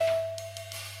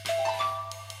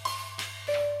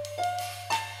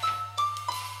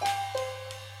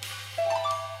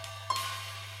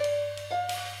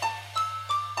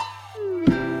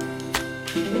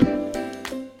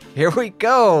Here we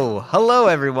go. Hello,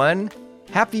 everyone.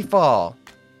 Happy fall.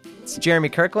 It's Jeremy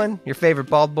Kirkland, your favorite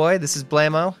bald boy. This is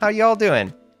Blamo. How y'all doing?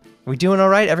 Are we doing all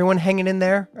right? Everyone hanging in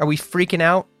there? Are we freaking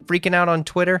out? Freaking out on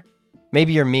Twitter?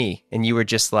 Maybe you're me, and you were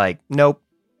just like, nope,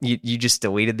 you just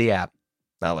deleted the app.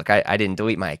 Now, look, I didn't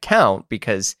delete my account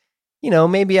because,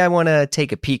 maybe I want to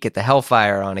take a peek at the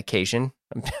hellfire on occasion.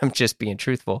 I'm just being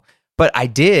truthful. But I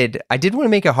did want to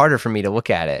make it harder for me to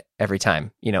look at it every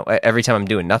time. Every time I'm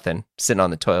doing nothing, sitting on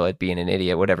the toilet, being an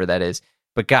idiot, whatever that is.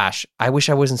 But gosh, I wish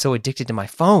I wasn't so addicted to my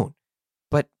phone.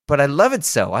 But I love it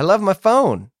so. I love my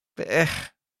phone. But,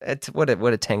 what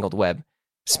a tangled web.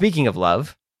 Speaking of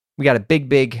love, we got a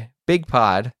big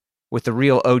pod with the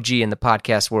real OG in the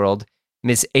podcast world,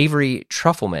 Miss Avery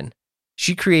Trufelman.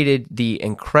 She created the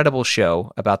incredible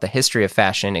show about the history of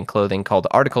fashion and clothing called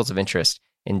Articles of Interest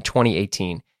in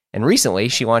 2018. And recently,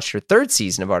 she launched her third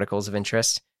season of Articles of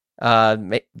Interest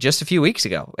just a few weeks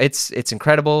ago. It's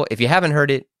incredible. If you haven't heard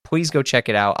it, please go check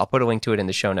it out. I'll put a link to it in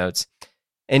the show notes.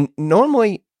 And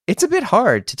normally, it's a bit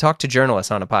hard to talk to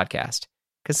journalists on a podcast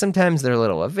because sometimes they're a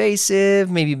little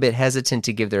evasive, maybe a bit hesitant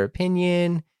to give their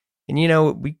opinion. And,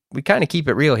 we kind of keep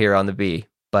it real here on the B.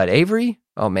 But Avery,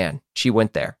 oh man, she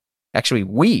went there. Actually,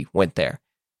 we went there.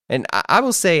 And I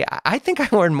will say, I think I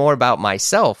learned more about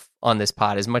myself on this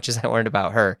pod as much as I learned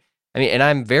about her. And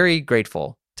I'm very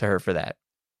grateful to her for that.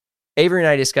 Avery and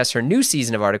I discuss her new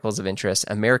season of Articles of Interest,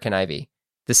 American Ivy,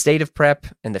 the state of prep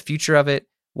and the future of it,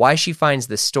 why she finds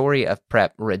the story of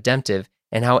prep redemptive,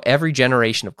 and how every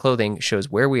generation of clothing shows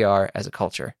where we are as a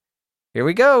culture. Here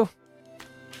we go.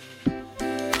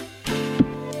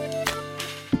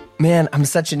 Man, I'm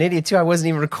such an idiot too. I wasn't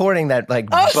even recording that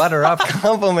butter up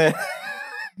compliment.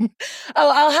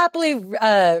 I'll happily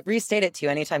restate it to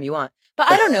you anytime you want. But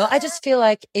I don't know. I just feel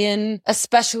like in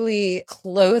especially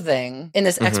clothing, in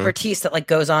this expertise that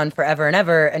goes on forever and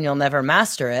ever and you'll never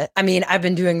master it. I mean, I've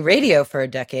been doing radio for a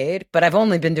decade, but I've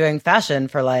only been doing fashion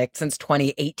for since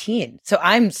 2018. So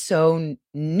I'm so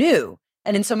new.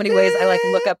 And in so many ways, I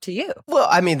look up to you. Well,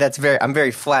 I'm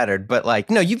very flattered, but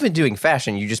no, you've been doing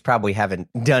fashion. You just probably haven't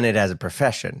done it as a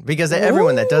profession because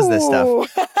everyone that does this stuff.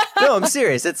 No, I'm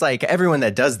serious. It's everyone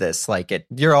that does this,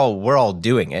 we're all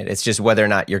doing it. It's just whether or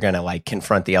not you're going to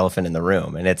confront the elephant in the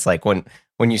room. And it's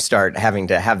when you start having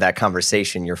to have that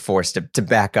conversation, you're forced to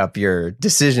back up your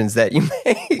decisions that you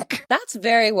make. That's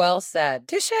very well said.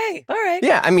 Touche. All right.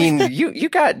 Yeah, you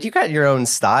got your own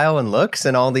style and looks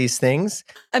and all these things.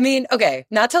 Okay,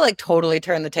 not to totally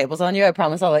turn the tables on you. I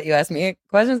promise I'll let you ask me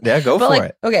questions. Yeah, go for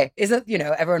it. Okay, is it,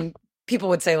 people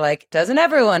would say doesn't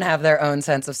everyone have their own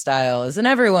sense of style? Isn't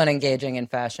everyone engaging in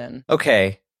fashion?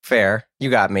 Okay. Fair.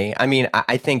 You got me.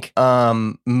 I think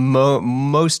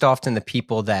most often the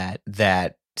people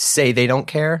that say they don't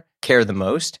care the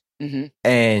most. Mm-hmm.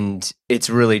 And it's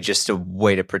really just a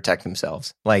way to protect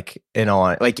themselves. From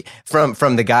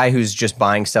the guy who's just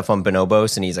buying stuff on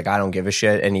Bonobos and he's I don't give a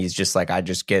shit. And he's just I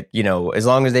just get, as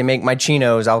long as they make my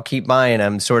chinos, I'll keep buying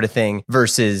them sort of thing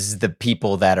versus the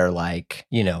people that are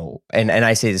and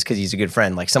I say this because he's a good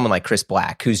friend, someone like Chris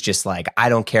Black, who's just I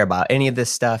don't care about any of this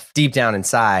stuff. Deep down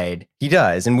inside, he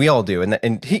does. And we all do.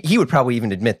 And he would probably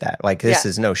even admit that. This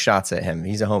is no shots at him.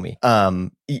 He's a homie.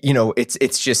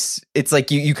 It's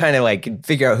you kind of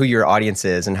figure out who your audience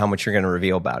is and how much you're going to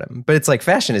reveal about him. But it's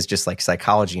fashion is just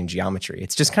psychology and geometry.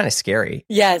 It's just kind of scary.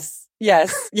 Yes.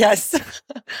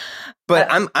 But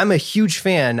I'm a huge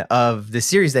fan of the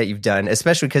series that you've done,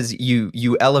 especially because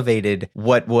you elevated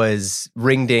what was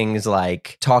Ringding's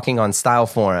talking on Style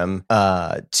Forum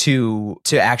to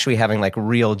actually having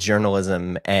real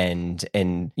journalism and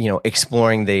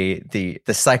exploring the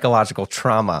psychological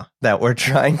trauma that we're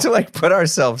trying to put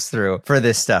ourselves through for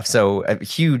this stuff. So a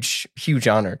huge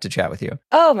honor to chat with you.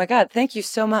 Oh my God, thank you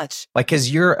so much.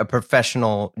 Because you're a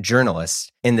professional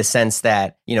journalist in the sense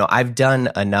that I've done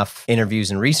enough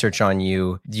interviews and research on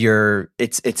you.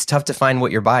 It's tough to find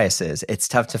what your bias is. It's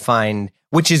tough to find,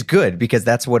 which is good because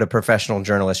that's what a professional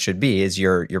journalist should be, is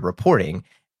your reporting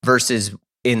versus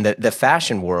in the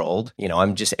fashion world,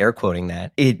 I'm just air quoting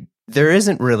that. There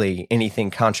isn't really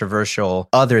anything controversial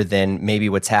other than maybe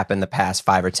what's happened the past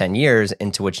 5 or 10 years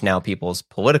into which now people's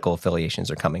political affiliations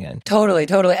are coming in. Totally.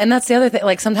 And that's the other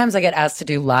thing. Sometimes I get asked to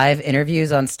do live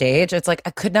interviews on stage. It's I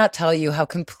could not tell you how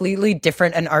completely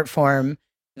different an art form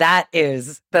that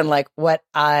is than what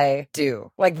I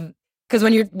do. Because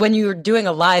when you're doing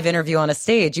a live interview on a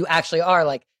stage, you actually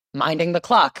are minding the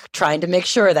clock, trying to make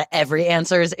sure that every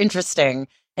answer is interesting.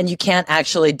 And you can't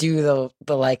actually do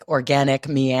the organic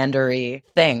meandery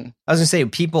thing. I was gonna say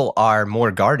people are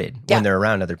more guarded when they're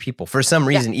around other people for some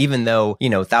reason, even though,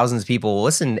 thousands of people will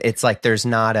listen. It's like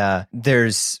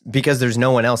because there's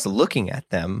no one else looking at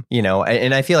them,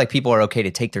 and I feel like people are okay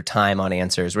to take their time on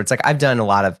answers, where it's like I've done a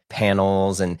lot of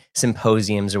panels and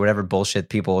symposiums or whatever bullshit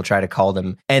people will try to call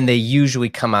them, and they usually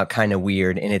come out kind of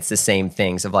weird, and it's the same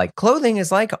things of like clothing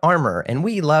is like armor and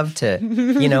we love to,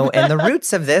 and the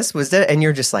roots of this was that, and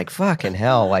you're just like, fucking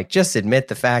hell, like just admit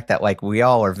the fact that like we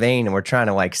all are vain and we're trying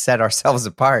to like set ourselves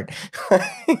apart.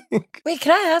 Wait,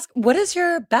 can I ask, what is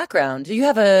your background? Do you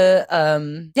have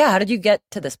how did you get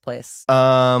to this place?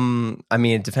 I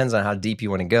mean, it depends on how deep you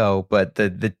want to go, but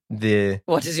the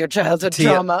what is your childhood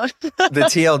trauma? The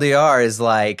TLDR is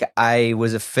like, I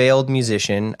was a failed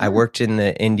musician. I worked in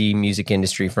the indie music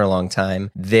industry for a long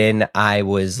time. Then I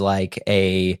was like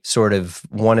a sort of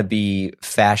wannabe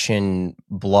fashion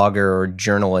blogger or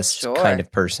journalist kind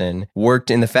of person.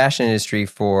 Worked in the fashion industry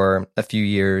for a few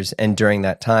years, and during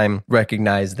that time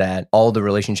recognized that all the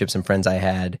relationships and friends I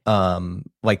had,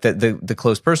 like the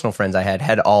close personal friends I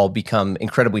had all become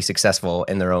incredibly successful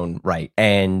in their own right.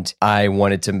 And I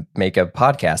wanted to make a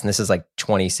podcast. And this is like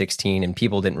 2016, and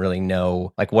people didn't really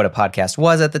know like what a podcast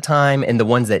was at the time. And the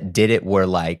ones that did it were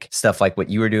like stuff like what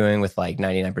you were doing with like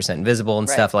 99% Invisible and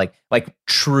stuff like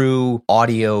true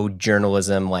audio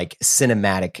journalism, like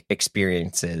cinematic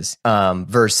experiences,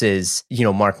 versus,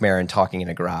 Mark Maron talking in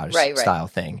a garage style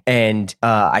thing. And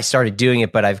I started doing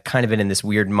it, but I've kind of been in this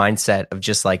weird mindset of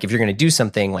just like, if you're going to do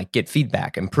something, like get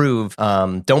feedback, improve,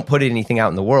 don't put anything out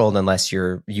in the world unless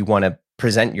you want to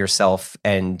present yourself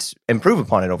and improve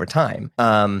upon it over time.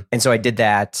 And so I did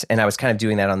that, and I was kind of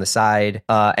doing that on the side.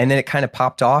 And then it kind of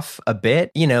popped off a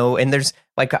bit, and there's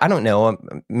like, I don't know,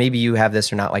 maybe you have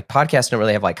this or not, like podcasts don't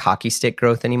really have like hockey stick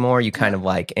growth anymore. You kind of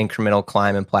like incremental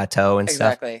climb and plateau and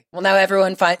stuff. Exactly. Well, now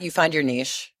everyone find your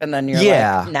niche, and then you're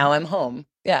like, now I'm home.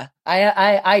 Yeah.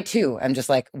 I too, I'm just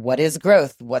like, what is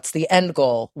growth? What's the end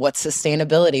goal? What's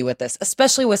sustainability with this?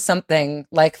 Especially with something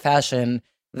like fashion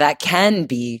that can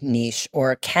be niche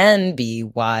or can be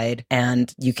wide,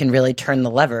 and you can really turn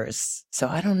the levers. So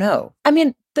I don't know. I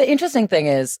mean, the interesting thing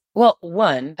is, well,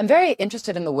 one, I'm very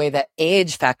interested in the way that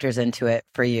age factors into it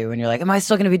for you. And you're like, am I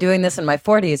still going to be doing this in my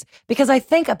 40s? Because I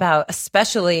think about,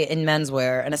 especially in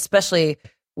menswear, and especially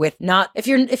with not, if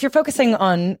you're focusing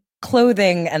on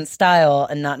clothing and style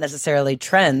and not necessarily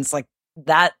trends, like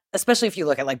that, especially if you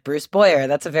look at like Bruce Boyer,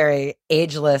 that's a very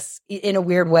ageless, in a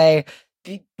weird way.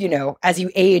 As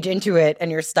you age into it and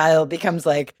your style becomes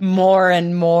like more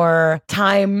and more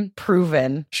time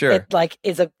proven, sure, it like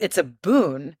it's a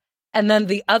boon. And then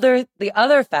the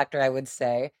other factor I would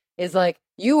say is like,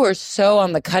 you were so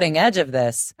on the cutting edge of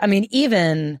this. I mean,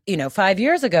 even 5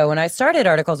 years ago when I started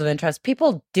Articles of Interest,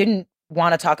 people didn't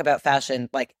want to talk about fashion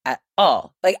like at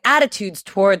all. Like attitudes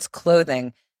towards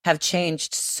clothing have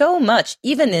changed so much,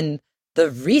 even in the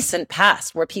recent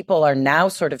past, where people are now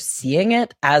sort of seeing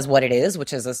it as what it is,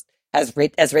 which is, as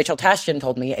Rachel Tashjian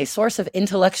told me, a source of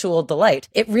intellectual delight.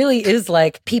 It really is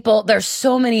like there's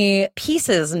so many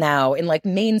pieces now in like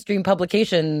mainstream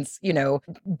publications,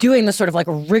 doing the sort of like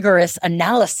rigorous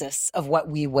analysis of what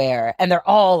we wear. And they're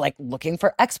all like looking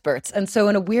for experts. And so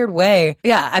in a weird way,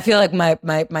 I feel like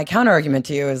my counter argument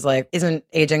to you is like, isn't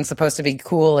aging supposed to be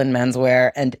cool in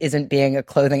menswear? And isn't being a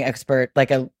clothing expert like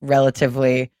a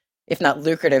relatively, if not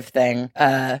lucrative thing,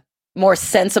 more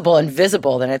sensible and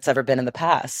visible than it's ever been in the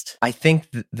past? I think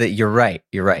that you're right.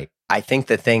 You're right. I think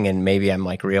the thing, and maybe I'm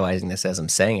like realizing this as I'm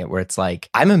saying it, where it's like,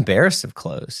 I'm embarrassed of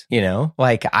clothes,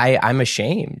 like I'm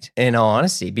ashamed, in all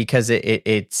honesty, because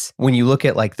it's when you look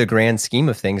at like the grand scheme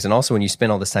of things, and also when you spend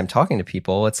all this time talking to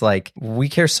people, it's like, we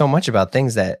care so much about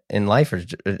things that in life are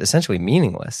essentially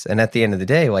meaningless. And at the end of the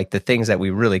day, like the things that we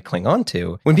really cling on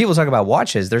to, when people talk about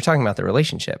watches, they're talking about the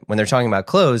relationship. When they're talking about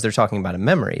clothes, they're talking about a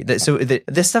memory. So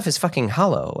this stuff is fucking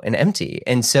hollow and empty.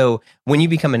 And so when you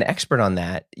become an expert on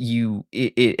that,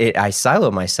 I silo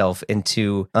myself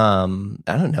into, I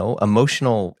don't know,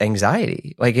 emotional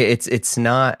anxiety. Like it's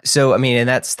not, so, I mean, and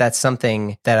that's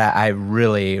something that I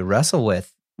really wrestle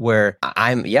with, where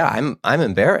I'm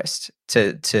embarrassed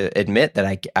to admit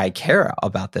that I care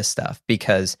about this stuff,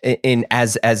 because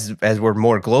as we're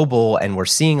more global and we're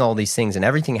seeing all these things and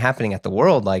everything happening at the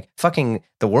world, like fucking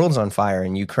the world's on fire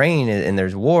in Ukraine, and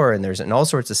there's war and all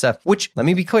sorts of stuff, which, let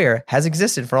me be clear, has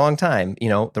existed for a long time.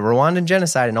 The Rwandan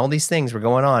genocide and all these things were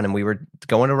going on, and we were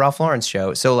going to Ralph Lauren's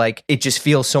show. So like, it just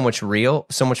feels so much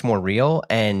more real.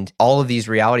 And all of these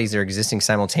realities are existing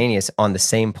simultaneous on the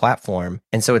same platform.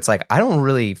 And so it's like, I don't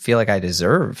really feel like I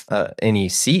deserve any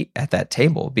seat at that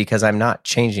table, because I'm not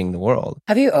changing the world.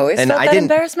 Have you always felt that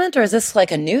embarrassment, or is this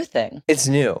like a new thing? It's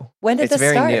new. When did this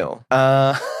start? It's very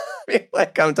new. feel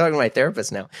like I'm talking to my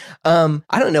therapist now.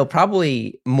 I don't know,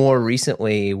 probably more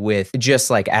recently with just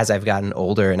like as I've gotten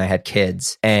older and I had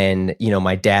kids and,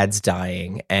 my dad's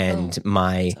dying and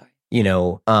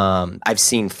I've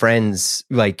seen friends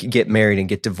like get married and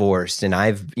get divorced, and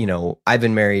I've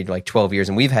been married like 12 years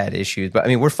and we've had issues, but I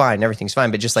mean, we're fine. Everything's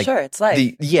fine. But just like, sure, it's life.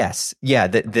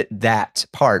 That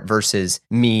part versus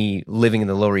me living in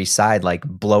the Lower East Side, like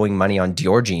blowing money on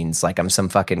Dior jeans, like I'm some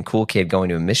fucking cool kid going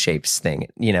to a Misshapes thing,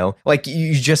 like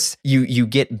you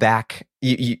get back.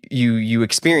 You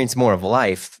experience more of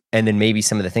life, and then maybe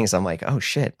some of the things I'm like, oh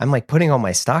shit, I'm like putting all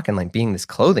my stock in like being this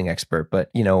clothing expert,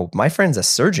 but my friend's a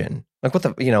surgeon. Like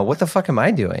what the fuck am I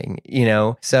doing?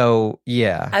 So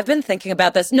yeah. I've been thinking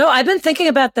about this. No, I've been thinking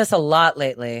about this a lot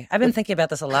lately.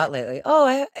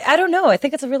 Oh, I don't know. I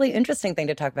think it's a really interesting thing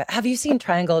to talk about. Have you seen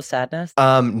Triangle of Sadness?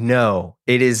 No,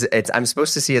 I'm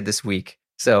supposed to see it this week.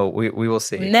 So we will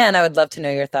see. Man, I would love to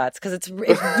know your thoughts because it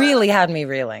really had me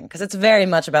reeling because it's very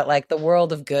much about like the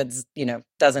world of goods,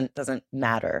 doesn't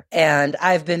matter. And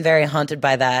I've been very haunted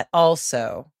by that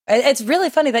also. It's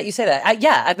really funny that you say that.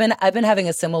 I've been having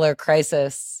a similar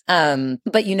crisis. But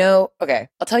okay,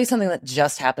 I'll tell you something that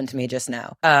just happened to me just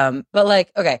now. But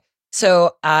like, okay.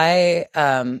 So I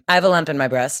have a lump in my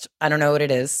breast. I don't know what it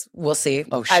is. We'll see.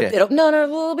 Oh shit.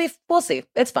 We'll see.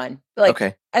 It's fine. Like,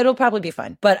 okay. It'll probably be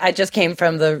fine. But I just came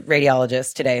from the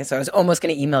radiologist today, so I was almost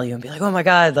going to email you and be like, "Oh my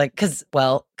god!" Like, because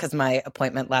my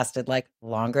appointment lasted like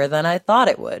longer than I thought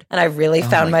it would, and I really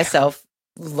found myself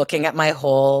looking at my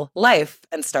whole life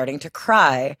and starting to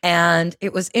cry. And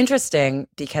it was interesting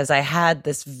because I had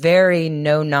this very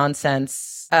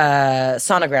no-nonsense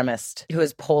sonogrammist who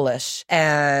is Polish.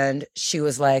 And she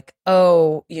was like,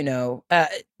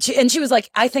 she was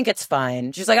like, I think it's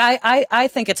fine. She's like, I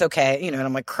think it's okay. And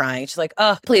I'm like crying. She's like,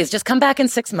 oh, please just come back in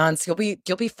 6 months. You'll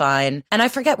be fine. And I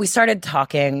forget, we started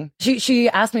talking. She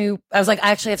asked me, I was like,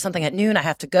 I actually have something at noon. I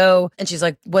have to go. And she's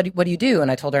like, what do you do?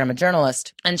 And I told her I'm a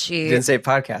journalist. And she didn't say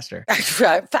podcaster.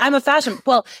 I'm a fashion.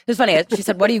 Well, it was funny. She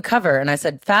said, what do you cover? And I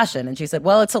said, fashion. And she said,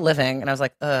 well, it's a living. And I was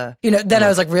like, then I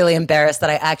was like really embarrassed that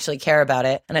I actually care about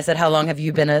it. And I said, how long have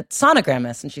you been a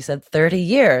sonogrammist? And she said, 30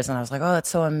 years. And I was like, oh, that's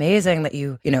so amazing that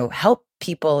you help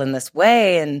people in this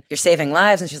way and you're saving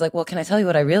lives. And she's like, well, can I tell you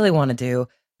what I really want to do?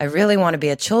 I really want to be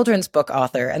a children's book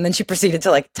author. And then she proceeded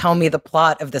to like tell me the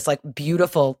plot of this like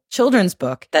beautiful children's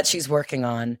book that she's working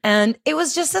on. And it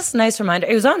was just this nice reminder.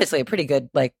 It was honestly a pretty good,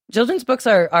 like, children's books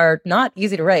are not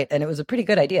easy to write. And it was a pretty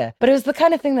good idea. But it was the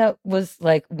kind of thing that was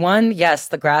like, one, yes,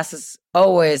 the grass is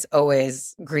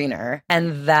always greener,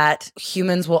 and that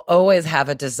humans will always have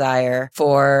a desire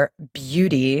for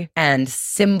beauty and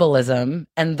symbolism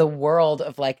and the world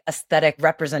of like aesthetic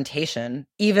representation,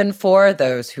 even for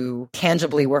those who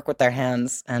tangibly work with their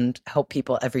hands and help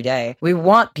people every day. We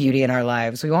want beauty in our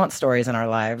lives. We want stories in our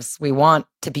lives. We want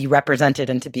to be represented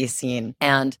and to be seen.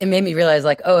 And it made me realize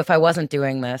like, oh, if I wasn't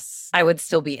doing this, I would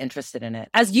still be interested in it.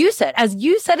 As you said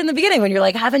in the beginning, when you're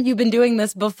like, haven't you been doing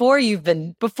this before you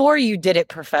did it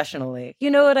professionally?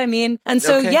 You know what I mean? And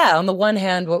so, yeah, on the one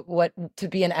hand, what to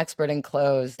be an expert in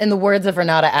clothes, in the words of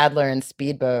Renata Adler in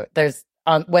Speedboat, there's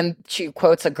when she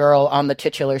quotes a girl on the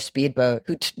titular speedboat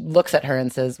who looks at her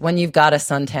and says, when you've got a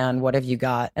suntan, what have you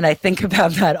got? And I think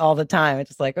about that all the time. It's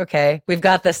just like, okay, we've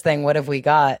got this thing. What have we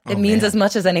got? It means as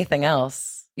much as anything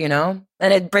else,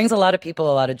 And it brings a lot of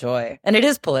people a lot of joy. And it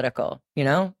is political,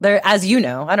 There, as you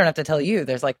know, I don't have to tell you,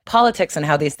 there's like politics and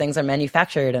how these things are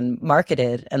manufactured and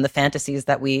marketed and the fantasies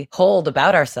that we hold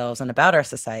about ourselves and about our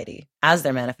society as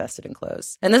they're manifested in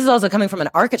clothes. And this is also coming from an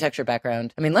architecture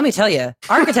background. I mean, let me tell you,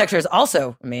 architecture is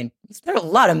also, there are a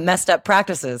lot of messed up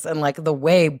practices and like the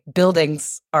way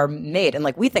buildings are made. And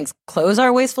like we think clothes are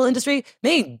a wasteful industry.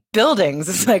 Making buildings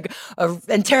is like,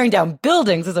 and tearing down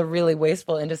buildings is a really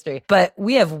wasteful industry. But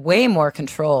we have way more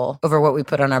control over what we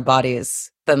put on our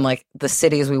bodies than like the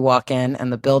cities we walk in and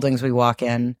the buildings we walk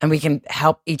in. And we can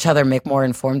help each other make more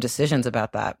informed decisions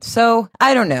about that. So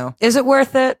I don't know. Is it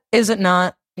worth it? Is it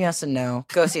not? Yes and no.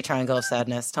 Go see Triangle of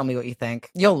Sadness. Tell me what you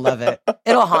think. You'll love it.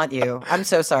 It'll haunt you. I'm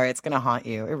so sorry. It's going to haunt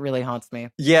you. It really haunts me.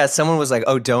 Yeah. Someone was like,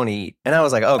 oh, don't eat. And I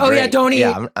was like, oh, great. Yeah, don't eat.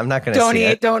 Yeah, I'm not going to Don't see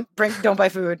eat. it. Don't buy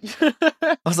food.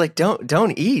 I was like,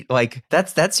 don't eat. Like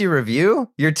that's your review?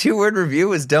 Your 2-word review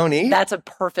was don't eat? That's a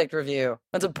perfect review.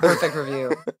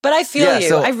 But I feel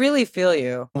you. I really feel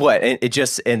you. What? It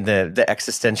just in the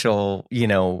existential,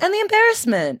 And the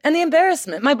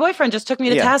embarrassment. My boyfriend just took me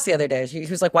to task the other day. He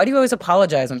was like, why do you always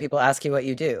apologize apologize when people ask you what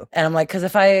you do. And I'm like, because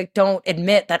if I don't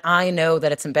admit that I know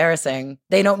that it's embarrassing,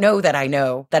 they don't know that I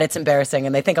know that it's embarrassing,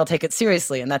 and they think I'll take it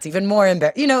seriously, and that's even more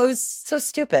embarrassing. It was so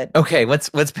stupid. Okay, let's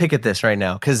pick at this right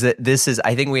now, because this is,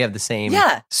 I think we have the same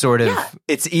sort of,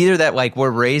 it's either that like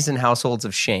we're raised in households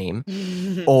of shame,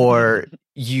 or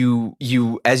you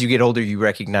as you get older, you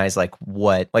recognize like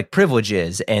what like privilege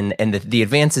is and the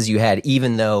advances you had,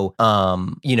 even though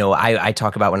I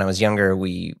talk about when I was younger,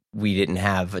 we didn't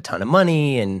have a ton of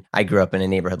money, and I grew up in a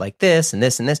neighborhood like this and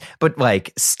this and this, but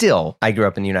like still I grew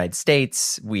up in the United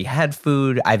States. We had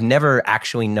food. I've never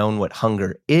actually known what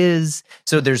hunger is.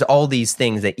 So there's all these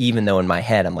things that even though in my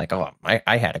head I'm like, oh,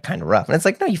 I had it kind of rough, and it's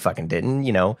like, no, you fucking didn't.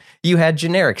 You had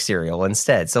generic cereal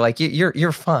instead, so like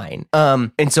you're fine.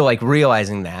 And so like realizing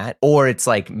that, or it's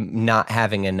like not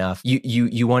having enough,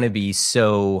 you want to be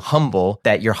so humble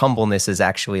that your humbleness is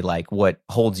actually like what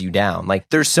holds you down. Like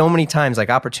there's so many times like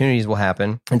opportunities will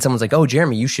happen and someone's like, oh,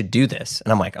 Jeremy, you should do this,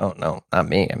 and I'm like, oh no, not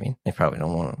me. I mean, they probably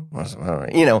don't want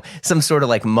to, some sort of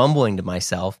like mumbling to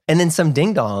myself, and then some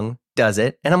ding dong does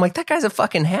it, and I'm like, that guy's a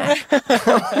fucking hack.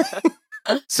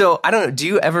 So I don't know. Do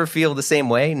you ever feel the same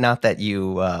way? Not that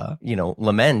you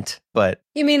lament, but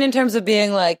you mean in terms of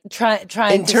being like trying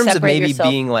in to terms separate of maybe yourself?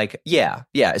 Being like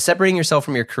separating yourself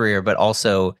from your career, but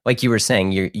also like you were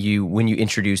saying, you when you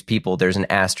introduce people, there's an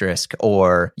asterisk,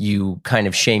 or you kind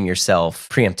of shame yourself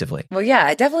preemptively. Well, yeah,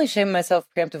 I definitely shame myself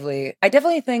preemptively. I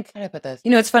definitely think, how do I put this?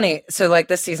 It's funny. So like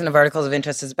this season of Articles of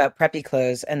Interest is about preppy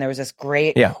clothes, and there was this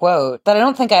great quote that I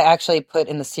don't think I actually put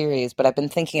in the series, but I've been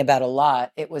thinking about a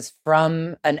lot. It was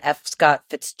from an F. Scott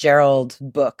Fitzgerald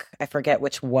book. I forget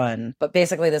which one, but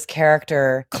basically this character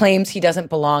claims he doesn't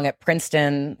belong at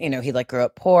Princeton. He like grew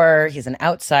up poor. He's an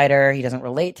outsider. He doesn't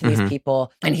relate to these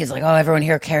people. And he's like, oh, everyone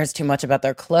here cares too much about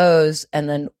their clothes. And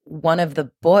then one of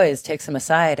the boys takes him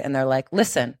aside and they're like,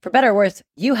 listen, for better or worse,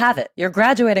 you have it. You're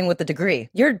graduating with a degree.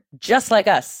 You're just like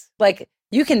us. Like,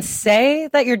 you can say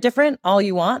that you're different all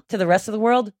you want to the rest of the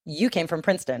world. You came from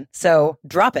Princeton, so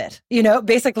drop it.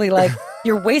 Basically, like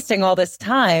you're wasting all this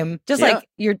time. Just like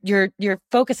you're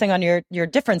focusing on your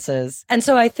differences. And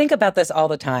so I think about this all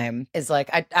the time. Is like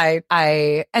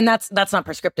I and that's not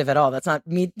prescriptive at all. That's not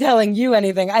me telling you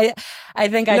anything. I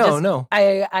think I don't know.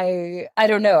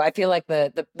 I feel like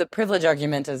the privilege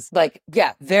argument is like,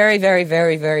 very, very,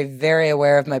 very, very, very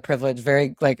aware of my privilege.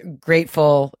 Very like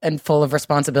grateful and full of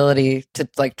responsibility to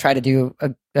like try to do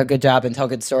a good job and tell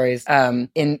good stories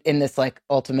in this like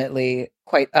ultimately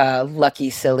quite lucky,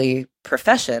 silly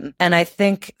profession. And I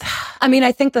think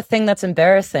the thing that's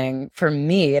embarrassing for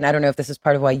me, and I don't know if this is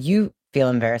part of why you feel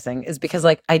embarrassing, is because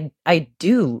like I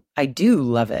do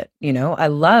love it. I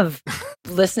love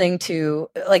listening to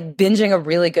like binging a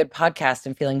really good podcast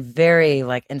and feeling very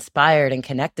like inspired and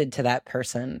connected to that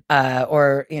person.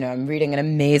 Or I'm reading an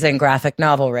amazing graphic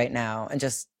novel right now and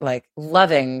just like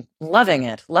loving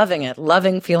it,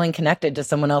 loving feeling connected to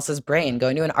someone else's brain,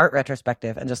 going to an art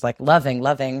retrospective and just like loving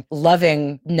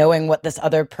knowing what this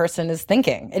other person is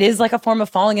thinking. It is like a form of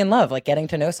falling in love, like getting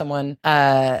to know someone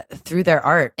through their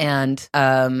art. And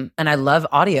I love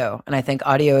audio, and I think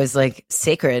audio is like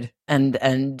sacred. And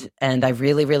I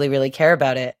really, really, really care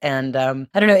about it. And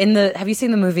I don't know, have you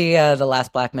seen the movie The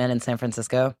Last Black Man in San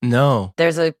Francisco? No.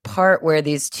 There's a part where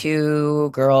these two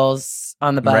girls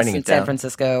on the bus in San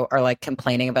Francisco are like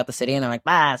complaining about the city, and they're like,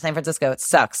 San Francisco, it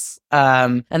sucks.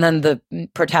 And then the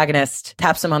protagonist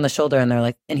taps him on the shoulder, and they're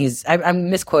like, and I'm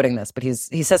misquoting this, but he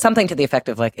says something to the effect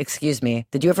of like, excuse me,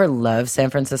 did you ever love San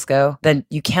Francisco? Then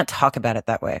you can't talk about it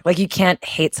that way. Like you can't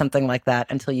hate something like that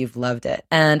until you've loved it.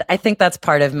 And I think that's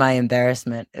part of my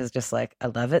embarrassment, is just like, I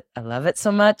love it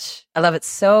so much. I love it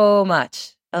so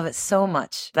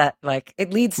much that like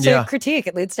it leads to critique.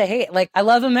 It leads to hate. Like I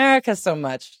love America so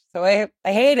much, so I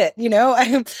hate it.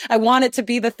 I want it to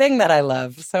be the thing that I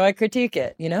love, so I critique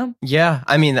it. Yeah,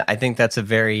 I mean, I think that's a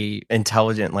very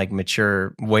intelligent, like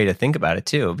mature way to think about it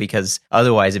too, because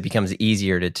otherwise it becomes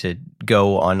easier to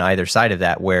go on either side of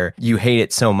that, where you hate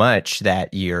it so much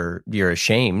that you're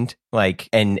ashamed. Like,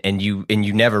 and you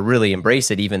never really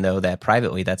embrace it, even though that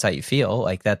privately, that's how you feel.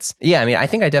 Like I mean, I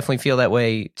think I definitely feel that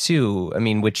way too. I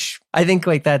mean, which I think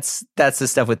like that's the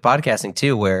stuff with podcasting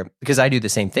too, where, because I do the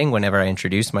same thing whenever I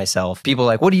introduce myself, people are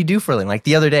like, what do you do for a living? Like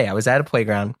the other day I was at a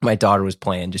playground, my daughter was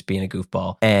playing, just being a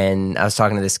goofball. And I was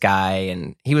talking to this guy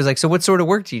and he was like, so what sort of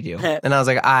work do you do? And I was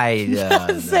like,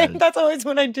 that's always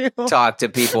what I do. Talk to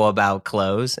people about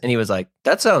clothes. And he was like,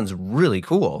 that sounds really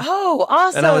cool. Oh,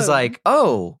 awesome. And I was like,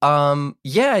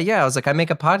 yeah. I was like, I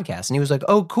make a podcast. And he was like,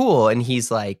 oh, cool. And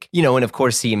he's like, and of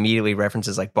course he immediately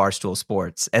references like Barstool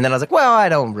Sports. And then I was like, well, I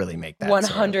don't really make that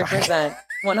 100%.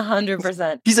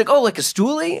 100%. He's like, oh, like a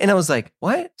stoolie? And I was like,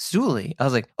 what? Stoolie? I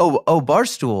was like, oh,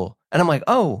 Barstool. And I'm like,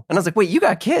 oh. And I was like, wait, you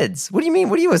got kids. What do you mean?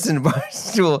 What do you listen to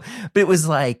Barstool? But it was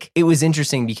like, it was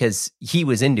interesting because he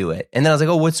was into it. And then I was like,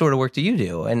 oh, what sort of work do you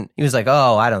do? And he was like,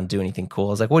 oh, I don't do anything cool.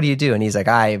 I was like, what do you do? And he's like,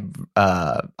 I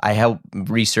help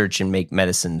research and make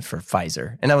medicine for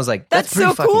Pfizer. And I was like, that's pretty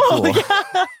so fucking cool.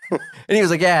 cool. And he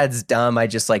was like, yeah, it's dumb. I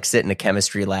just like sit in a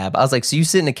chemistry lab. I was like, so you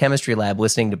sit in a chemistry lab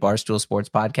listening to Barstool Sports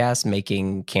Podcast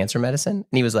making cancer medicine?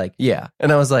 And he was like, yeah.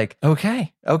 And I was like,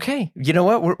 okay. You know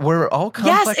what? We're all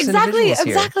complex individuals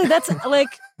here. Exactly. That's like,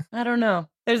 I don't know.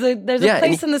 There's a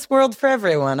place in this world for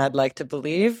everyone, I'd like to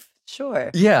believe.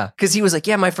 Sure. Yeah. Because he was like,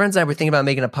 yeah, my friends and I were thinking about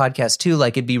making a podcast too.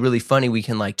 Like, it'd be really funny. We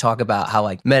can like talk about how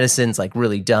like medicine's like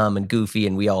really dumb and goofy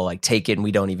and we all like take it and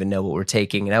we don't even know what we're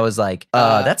taking. And I was like,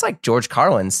 that's like George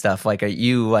Carlin stuff. Like, are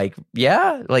you like,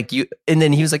 yeah, like you. And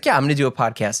then he was like, yeah, I'm going to do a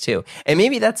podcast too. And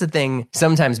maybe that's the thing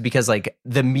sometimes because like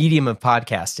the medium of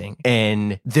podcasting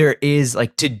and there is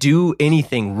like to do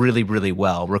anything really, really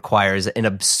well requires an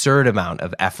absurd amount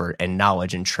of effort and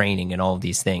knowledge and training and all of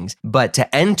these things. But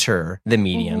to enter the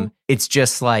medium, it's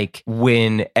just like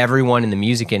when everyone in the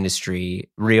music industry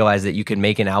realized that you could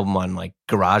make an album on like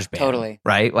GarageBand. Totally.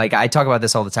 Right? Like I talk about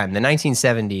this all the time. In the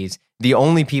 1970s, the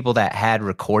only people that had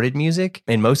recorded music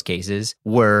in most cases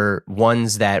were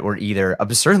ones that were either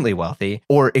absurdly wealthy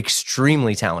or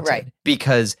extremely talented. Right.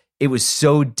 Because it was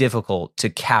so difficult to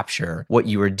capture what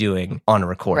you were doing on a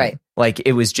recording. Right. Like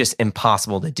it was just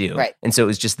impossible to do. Right. And so it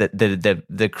was just that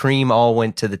the cream all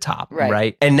went to the top.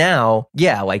 Right. And now,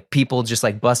 yeah, like people just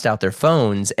like bust out their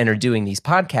phones and are doing these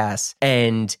podcasts.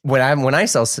 And when I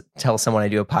tell someone I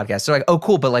do a podcast, they're like, oh,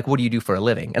 cool. But like, what do you do for a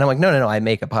living? And I'm like, no, I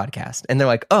make a podcast. And they're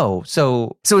like, oh,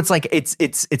 so it's like,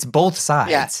 it's both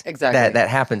sides. Yeah, exactly. That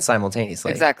happen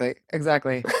simultaneously. Exactly.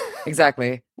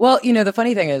 Well, you know, the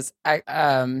funny thing is I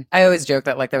always joke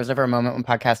that like there was never a moment when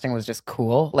podcasting was just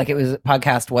cool. Like it was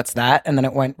podcast, what's that? And then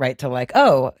it went right to like,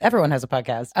 oh, everyone has a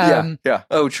podcast. Yeah.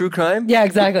 Oh, true crime? Yeah,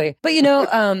 exactly. But you know,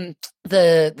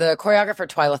 the choreographer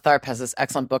Twyla Tharp has this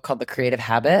excellent book called The Creative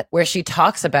Habit, where she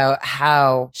talks about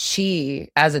how she,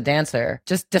 as a dancer,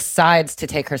 just decides to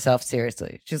take herself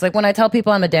seriously. She's like, when I tell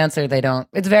people I'm a dancer, they don't.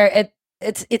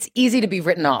 It's easy to be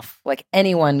written off. Like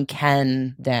anyone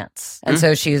can dance. And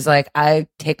so she's like, I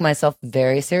take myself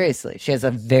very seriously. She has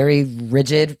a very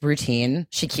rigid routine.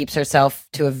 She keeps herself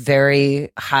to a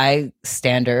very high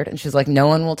standard. And she's like, no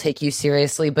one will take you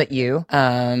seriously but you.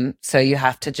 So you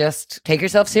have to just take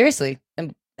yourself seriously.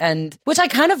 And which I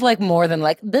kind of like more than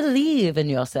like believe in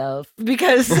yourself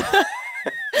because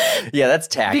yeah, that's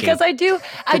tacky. Because I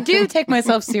do take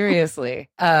myself seriously.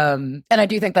 And I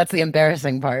do think that's the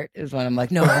embarrassing part is when I'm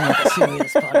like, no, I'm like a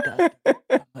serious podcast.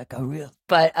 I'm like a real.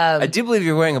 But I do believe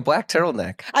you're wearing a black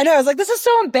turtleneck. I know. I was like, this is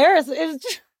so embarrassing. It's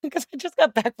just because I just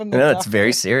got back from the No, it's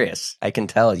very serious. I can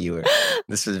tell you were.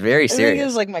 This was very serious. I think it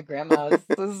was like my grandma's.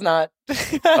 This is not.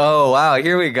 Oh, wow.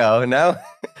 Here we go. No.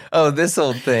 Oh, this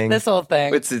old thing.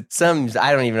 It's some,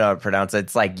 I don't even know how to pronounce it.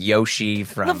 It's like Yoshi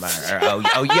from,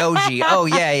 Yoshi. Oh,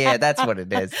 yeah. That's what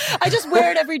it is. I just wear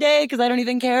it every day because I don't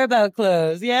even care about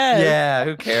clothes. Yeah,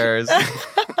 who cares?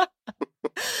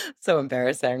 So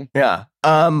embarrassing. Yeah.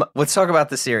 Let's talk about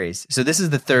the series. So this is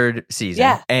the third season.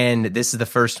 Yeah. And this is the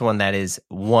first one that is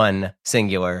one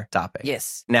singular topic.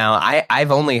 Yes. Now,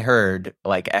 I've only heard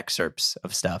like excerpts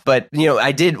of stuff, but you know,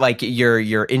 I did like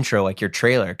your intro, like your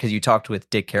trailer, because you talked with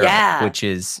Dick Carroll, which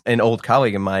is an old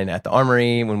colleague of mine at the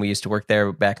Armory when we used to work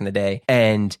there back in the day.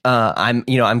 And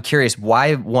I'm curious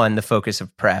why the focus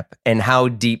of prep and how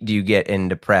deep do you get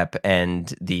into prep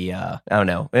and the I don't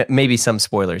know, maybe some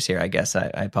spoilers here, I guess.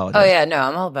 I apologize. Oh yeah, no,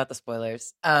 I'm all about the spoilers.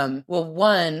 Well,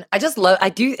 one,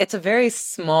 it's a very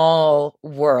small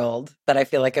world that I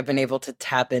feel like I've been able to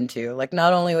tap into, like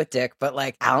not only with Dick, but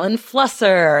like Alan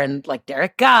Flusser and like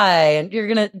Derek Guy. And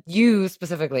you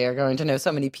specifically are going to know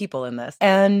so many people in this.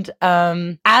 And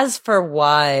as for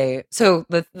why, so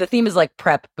the theme is like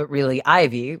prep, but really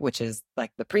Ivy, which is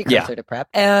like the precursor to prep.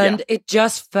 And it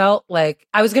just felt like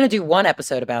I was going to do one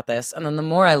episode about this. And then the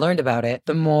more I learned about it,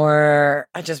 the more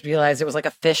I just realized it was like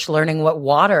a fish learning what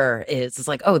water is. It's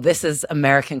like, oh, this is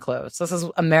American clothes. This is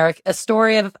a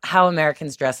story of how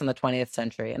Americans dress in the 20th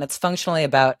century. And it's functionally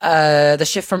about the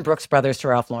shift from Brooks Brothers to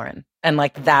Ralph Lauren. And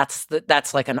like, that's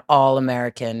like an all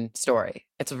American story.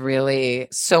 It's really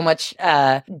so much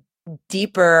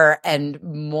deeper and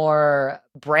more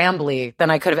brambly than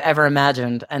I could have ever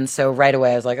imagined. And so right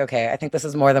away I was like, okay, I think this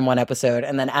is more than one episode.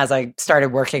 And then as I started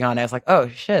working on it, I was like, oh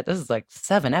shit, this is like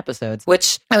 7 episodes,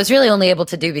 which I was really only able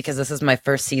to do because this is my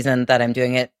first season that I'm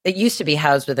doing it. It used to be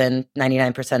housed within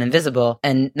 99% Invisible,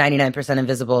 and 99%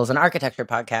 Invisible is an architecture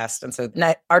podcast. And so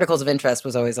Articles of Interest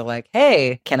was always like,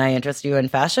 hey, can I interest you in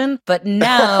fashion? But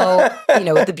now,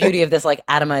 with the beauty of this like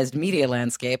atomized media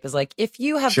landscape is like, if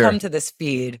you have come to this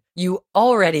feed, you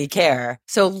already care.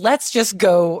 So let's just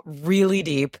go really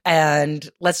deep and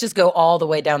let's just go all the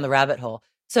way down the rabbit hole.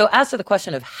 So as to the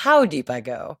question of how deep I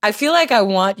go, I feel like I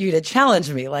want you to challenge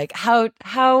me. Like how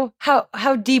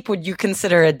deep would you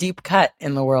consider a deep cut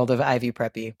in the world of Ivy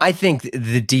Preppy? I think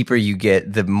the deeper you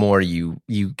get, the more you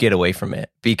get away from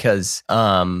it, because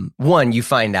one, you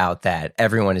find out that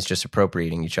everyone is just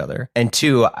appropriating each other, and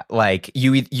two, like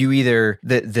you either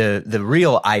the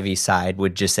real Ivy side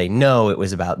would just say no, it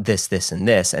was about this, and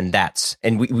this, and that's,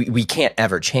 and we can't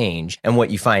ever change. And what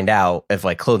you find out of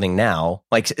like Clothing Now,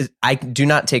 like I do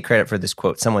not take credit for this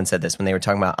quote. Someone said this when they were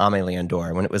talking about Aimé Leon,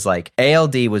 when it was like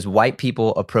ALD was white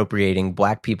people appropriating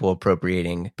black people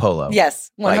appropriating polo.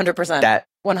 Yes, 100%. Like, that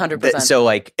 100%. So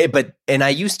like, and I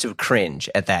used to cringe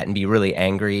at that and be really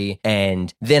angry.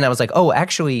 And then I was like, oh,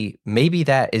 actually, maybe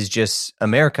that is just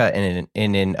America in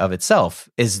and of itself,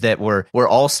 is that we're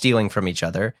all stealing from each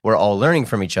other. We're all learning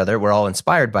from each other. We're all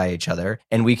inspired by each other,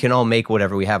 and we can all make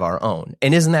whatever we have our own.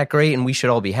 And isn't that great? And we should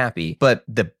all be happy. But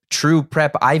the true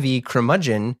prep Ivy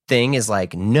curmudgeon thing is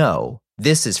like, no,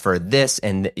 this is for this,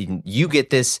 and you get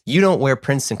this. You don't wear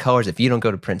Princeton colors if you don't go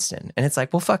to Princeton. And it's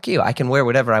like, well, fuck you. I can wear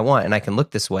whatever I want, and I can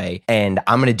look this way, and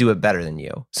I'm going to do it better than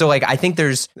you. So like, I think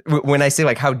when I say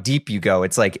like how deep you go,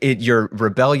 it's like you're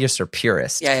rebellious or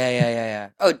purist. Yeah.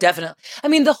 Oh, definitely. I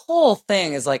mean, the whole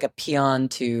thing is like a paean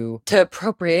to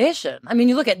appropriation. I mean,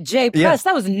 you look at J. Press,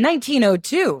 that was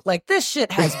 1902. Like, this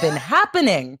shit has been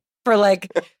happening for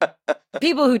like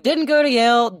people who didn't go to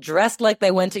Yale, dressed like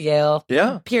they went to Yale.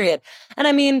 Yeah. Period. And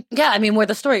I mean, where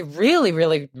the story really,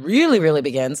 really, really, really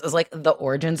begins is like the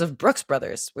origins of Brooks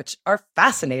Brothers, which are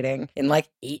fascinating, in like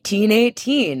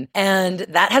 1818. And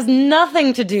that has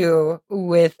nothing to do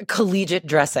with collegiate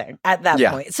dressing at that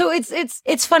point. So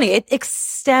it's funny. It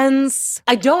extends.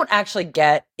 I don't actually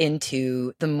get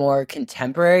into the more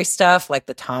contemporary stuff, like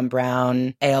the Tom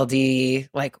Brown, ALD,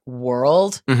 like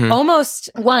world. Mm-hmm.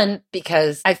 Almost one,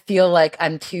 because I feel like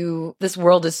this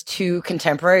world is too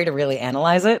contemporary to really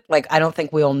analyze it. Like, I don't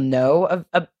think we'll know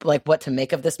of like what to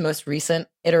make of this most recent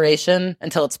iteration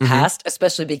until it's passed,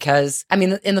 especially because, I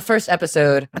mean, in the first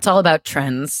episode, it's all about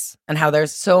trends and how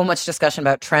there's so much discussion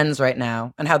about trends right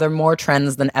now and how there are more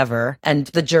trends than ever. And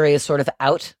the jury is sort of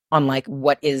out on like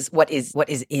what is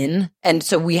in. And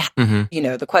so we,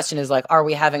 the question is like, are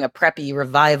we having a preppy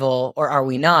revival or are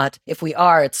we not? If we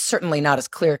are, it's certainly not as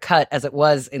clear cut as it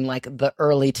was in like the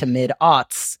early to mid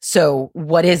aughts. So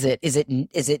what is it? Is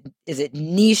it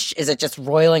niche? Is it just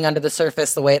roiling under the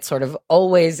surface the way it sort of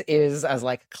always is as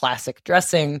like classic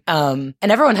dressing? And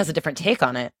everyone has a different take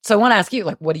on it. So I want to ask you,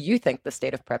 like, what do you think the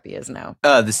state of preppy is now?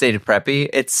 The state of preppy,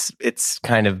 it's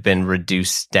kind of been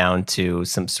reduced down to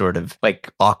some sort of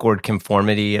like awkward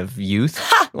conformity of youth.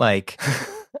 Like,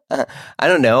 I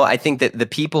don't know. I think that the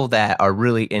people that are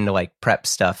really into like prep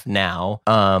stuff now,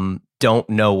 don't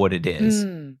know what it is.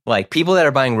 Like, people that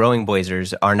are buying Rowing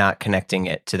Boisers are not connecting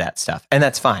it to that stuff. And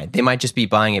that's fine. They might just be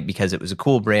buying it because it was a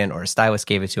cool brand or a stylist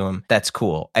gave it to them. That's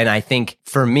cool. And I think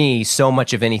for me, so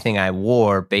much of anything I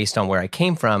wore based on where I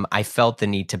came from, I felt the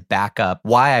need to back up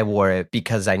why I wore it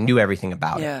because I knew everything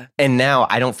about it. And now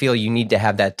I don't feel you need to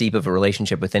have that deep of a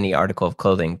relationship with any article of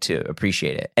clothing to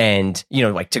appreciate it. And,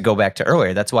 like, to go back to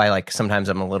earlier, that's why, like, sometimes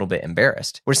I'm a little bit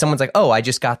embarrassed where someone's like, oh, I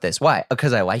just got this. Why?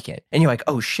 Because I like it. And you're like,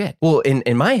 oh shit. Well,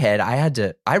 in my head,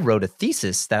 I wrote a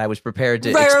thesis that I was prepared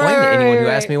to explain to anyone who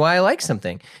asked me why I like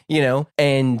something,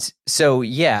 And so,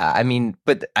 yeah, I mean,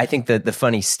 but I think that the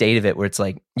funny state of it where it's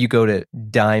like, you go to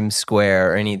Dime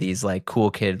Square or any of these like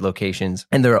cool kid locations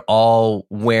and they're all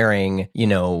wearing,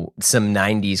 some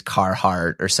 90s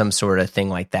Carhartt or some sort of thing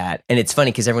like that. And it's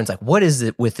funny because everyone's like, what is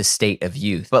it with the state of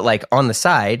youth? But like on the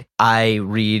side, I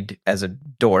read as a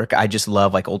dork. I just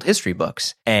love like old history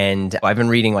books. And I've been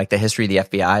reading like The History of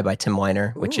the FBI by Tim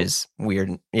Weiner, which is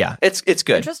weird. Yeah, it's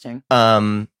good. Interesting.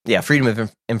 Yeah, Freedom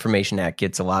of Information Act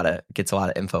gets a lot of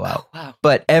info out. Oh, wow.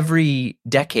 But every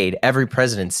decade, every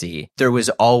presidency, there was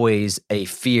always a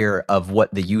fear of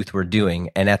what the youth were doing.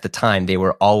 And at the time, they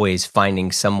were always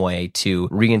finding some way to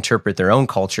reinterpret their own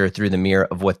culture through the mirror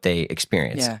of what they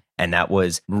experienced. Yeah. And that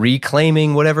was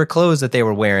reclaiming whatever clothes that they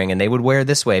were wearing, and they would wear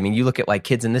this way. I mean, you look at like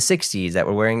kids in the 60s that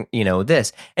were wearing,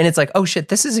 this, and it's like, oh shit,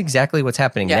 this is exactly what's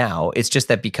happening now. It's just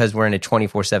that because we're in a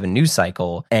 24/7 news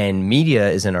cycle and media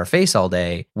is in our face all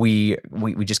day, we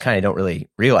just kind of don't really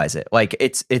realize it. Like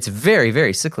it's very,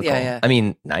 very cyclical. Yeah. I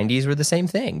mean, 90s were the same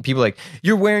thing. People like,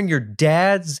 you're wearing your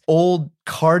dad's old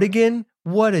cardigan?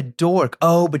 What a dork.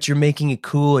 Oh, but you're making it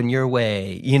cool in your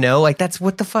way. Like that's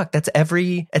what the fuck. That's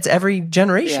every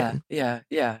generation. Yeah.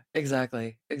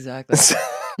 Exactly.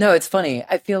 No, it's funny.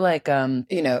 I feel like,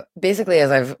 basically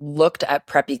as I've looked at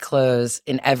preppy clothes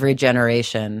in every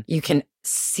generation, you can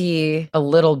see a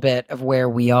little bit of where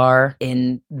we are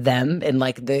in them, in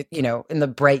like the, in the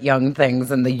bright young things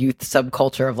and the youth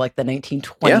subculture of like the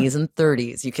 1920s and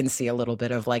 30s. You can see a little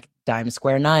bit of like dime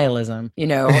square nihilism, in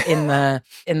the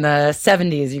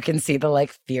 70s, you can see the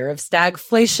like fear of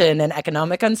stagflation and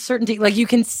economic uncertainty. Like you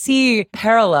can see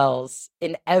parallels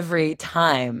in every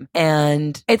time.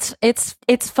 And it's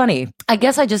funny. I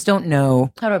guess I just don't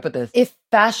know. How do I put this? If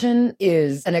fashion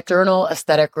is an external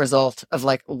aesthetic result of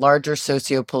like larger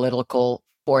socio-political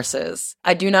forces,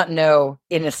 I do not know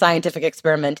in a scientific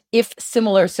experiment if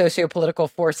similar socio-political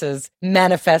forces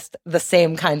manifest the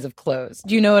same kinds of clothes.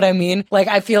 Do you know what I mean? Like,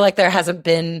 I feel like there hasn't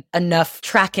been enough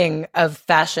tracking of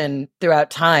fashion throughout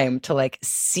time to like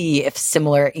see if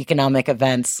similar economic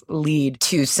events lead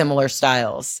to similar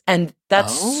styles. And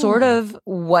that's sort of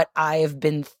what I've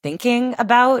been thinking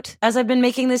about as I've been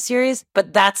making this series.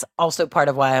 But that's also part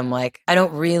of why I'm like, I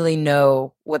don't really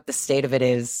know what the state of it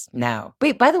is now.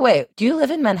 Wait, by the way, do you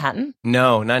live in Manhattan?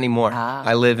 No, not anymore.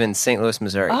 I live in St. Louis,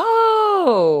 Missouri.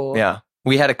 Oh. Yeah.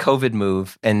 We had a COVID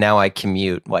move, and now I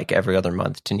commute like every other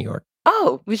month to New York.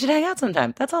 Oh, we should hang out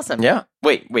sometime. That's awesome. Yeah.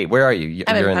 Wait, where are you?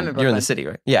 I'm in you're in the city,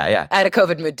 right? Yeah. I had a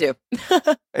COVID mood too.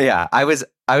 Yeah, I was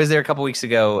there a couple weeks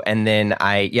ago, and then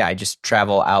I just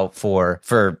travel out for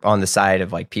on the side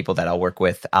of like people that I'll work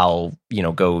with. I'll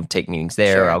go take meetings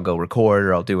there, or I'll go record,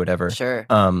 or I'll do whatever. Sure.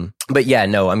 But yeah,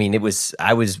 no, I mean,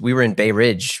 we were in Bay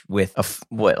Ridge with a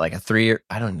 3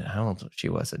 I don't know how old she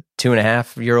was, a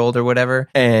 2.5-year-old or whatever,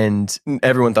 and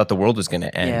everyone thought the world was going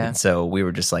to end. Yeah. So we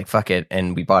were just like, fuck it,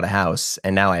 and we bought a house,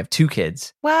 and now I have 2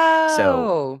 kids. Wow.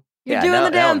 So you're doing the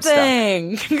damn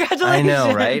thing. Stuck. Congratulations. I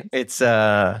know, right?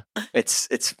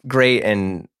 It's great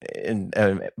and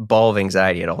ball of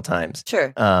anxiety at all times.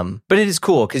 Sure. But it is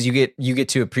cool because you get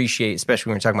to appreciate,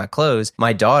 especially when we're talking about clothes.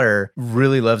 My daughter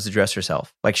really loves to dress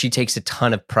herself. Like she takes a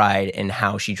ton of pride in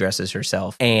how she dresses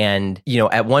herself. And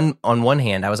on one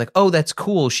hand, I was like, oh, that's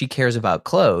cool. She cares about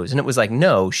clothes, and it was like,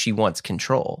 no, she wants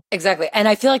control. Exactly. And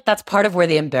I feel like that's part of where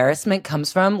the embarrassment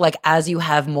comes from. Like as you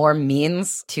have more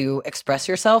means to express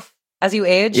yourself as you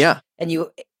age, and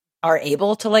you are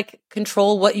able to like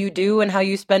control what you do and how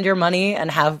you spend your money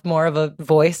and have more of a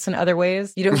voice in other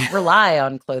ways. You don't rely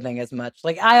on clothing as much.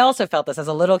 Like I also felt this as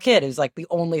a little kid. It was like the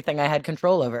only thing I had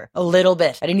control over a little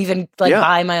bit. I didn't even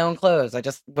buy my own clothes. I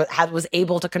just was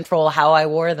able to control how I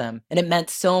wore them. And it meant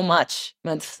so much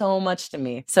to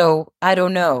me. So I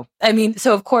don't know. I mean,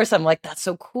 so of course I'm like, that's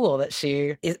so cool that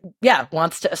she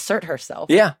wants to assert herself.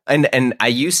 Yeah. And I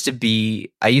used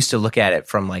to look at it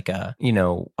from like a,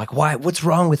 like why, what's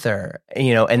wrong with her?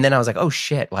 And then I was like, oh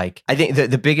shit. Like, I think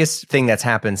the biggest thing that's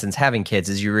happened since having kids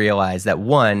is you realize that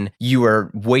 1, you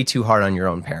are way too hard on your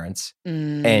own parents.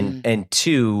 And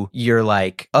 2, you're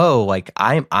like, oh, like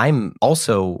I'm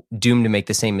also doomed to make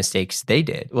the same mistakes they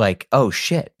did. Like, oh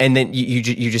shit. And then you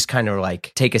just kind of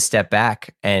like take a step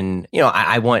back and,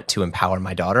 I want to empower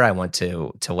my daughter. I want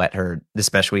to let her,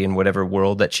 especially in whatever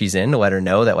world that she's in, to let her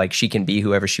know that like she can be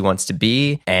whoever she wants to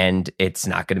be. And it's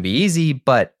not going to be easy,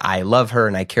 but I love her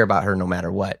and I care about her no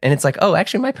matter what. And it's like, oh,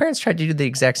 actually my parents tried to do the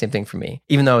exact same thing for me,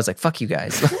 even though I was like, fuck you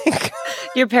guys.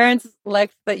 Your parents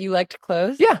liked that you liked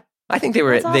clothes? Yeah. I think they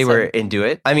were That's awesome. They were into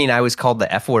it. I mean, I was called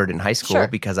the F word in high school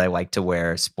because I like to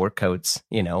wear sport coats,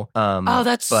 Oh,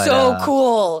 that's so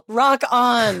cool. Rock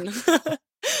on.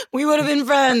 We would have been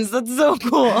friends. That's so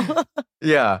cool.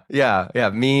 Yeah.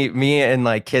 Me and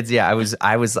like kids. Yeah,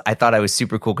 I thought I was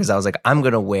super cool because I was like, I'm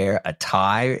gonna wear a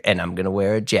tie and I'm gonna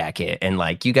wear a jacket, and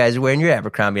like you guys are wearing your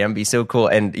Abercrombie. I'm gonna be so cool.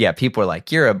 And yeah, people were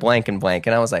like, you're a blank and blank,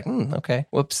 and I was like, okay,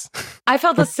 whoops. I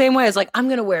felt the same way. I was like, I'm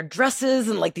gonna wear dresses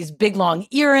and like these big long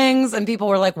earrings, and people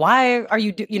were like, why are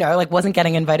you I like wasn't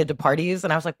getting invited to parties,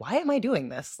 and I was like, why am I doing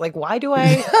this? Like, why do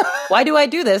I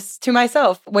do this to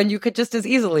myself when you could just as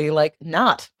easily like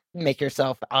not? make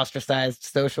yourself ostracized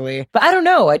socially. But I don't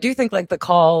know. I do think like the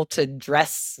call to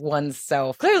dress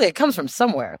oneself, clearly it comes from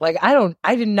somewhere. Like I don't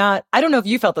know if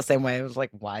you felt the same way. It was like,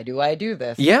 why do I do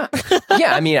this? Yeah.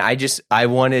 Yeah. I mean, I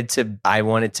wanted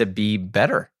to be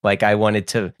better. Like I wanted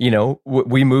to,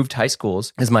 we moved high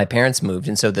schools as my parents moved.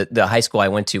 And so the high school I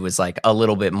went to was like a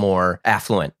little bit more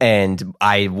affluent, and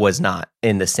I was not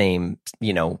in the same,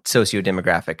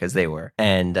 socio-demographic as they were.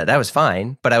 And that was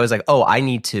fine. But I was like, oh, I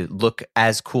need to look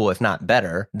as cool, if not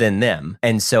better than them.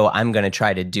 And so I'm going to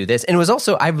try to do this. And it was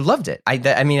also, I loved it.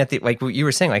 I mean, like what you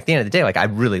were saying, like at the end of the day, like I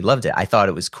really loved it. I thought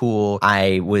it was cool.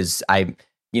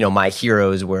 My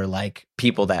heroes were like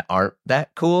people that aren't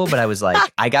that cool, but I was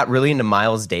like, I got really into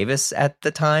Miles Davis at the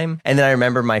time. And then I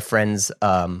remember my friend's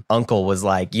uncle was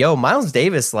like, yo, Miles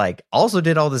Davis like also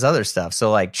did all this other stuff. So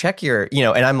like check your,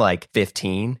 and I'm like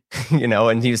 15,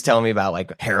 and he was telling me about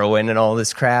like heroin and all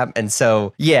this crap. And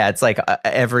so, yeah, it's like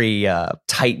every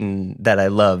Titan that I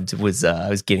loved was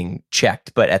getting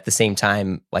checked. But at the same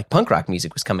time, like punk rock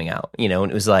music was coming out, and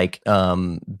it was like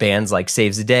bands like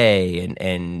Saves the Day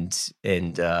and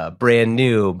Brand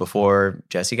New before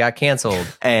Jesse got canceled,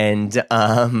 and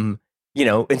and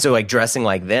so like dressing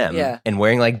like them, and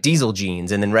wearing like Diesel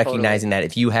jeans, and then recognizing that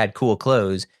if you had cool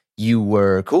clothes, you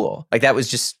were cool. Like that was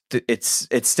just it's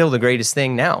still the greatest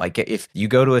thing now. Like if you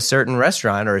go to a certain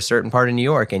restaurant or a certain part of New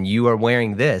York and you are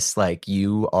wearing this, like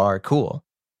you are cool.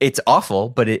 It's awful,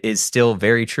 but it is still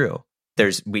very true.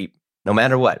 No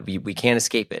matter what, we can't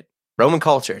escape it. Roman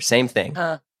culture, same thing.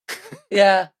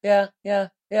 Yeah.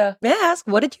 May I ask,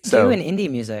 what did you do in indie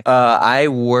music? I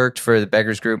worked for the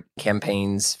Beggars Group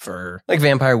campaigns for like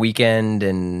Vampire Weekend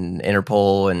and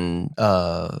Interpol and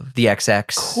the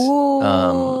XX.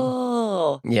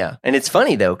 Cool. Yeah. And it's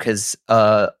funny though, because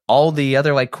all the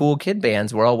other like cool kid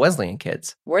bands were all Wesleyan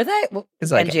kids. Were they?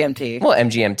 Like, MGMT. Well,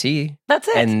 MGMT. That's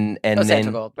it. And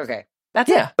then Gold. Okay. That's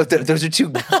it. Those are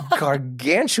two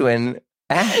gargantuan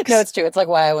acts. No, it's true. It's like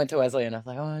why I went to Wesleyan. I was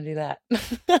like, I want to do that.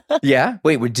 Yeah?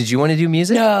 Wait, did you want to do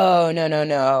music?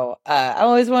 No. I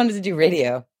always wanted to do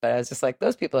radio, but I was just like,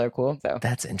 those people are cool. So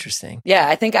that's interesting. Yeah,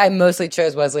 I think I mostly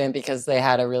chose Wesleyan because they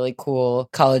had a really cool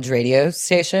college radio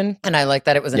station. And I liked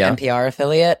that it was an NPR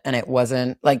affiliate, and it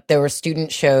wasn't like there were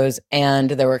student shows and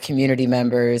there were community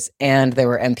members and there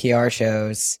were NPR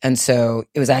shows. And so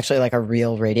it was actually like a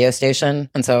real radio station.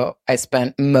 And so I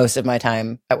spent most of my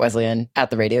time at Wesleyan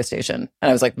at the radio station. And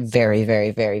I was like very,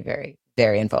 very, very, very,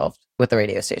 very involved with the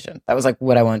radio station. That was like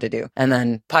what I wanted to do. And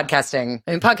then podcasting.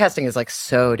 I mean, podcasting is like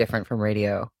so different from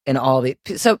radio in all the,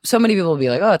 so many people will be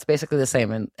like, oh, it's basically the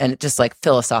same. And it just like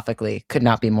philosophically could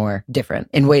not be more different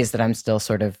in ways that I'm still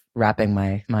sort of wrapping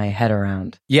my head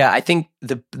around. Yeah, I think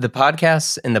the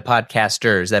podcasts and the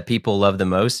podcasters that people love the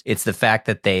most, it's the fact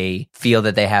that they feel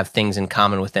that they have things in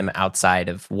common with them outside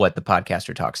of what the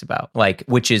podcaster talks about, like,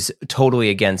 which is totally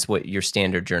against what your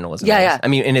standard journalism is. Yeah. I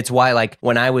mean, and it's why, like,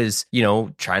 when I was,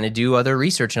 trying to do other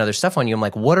research and other stuff on you, I'm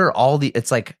like, what are all the,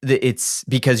 it's like, it's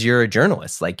because you're a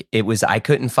journalist. Like, I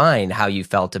couldn't find how you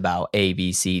felt about A,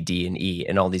 B, C, D, and E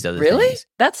and all these other things. Really?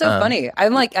 That's so funny.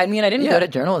 I'm like, I mean, I didn't go to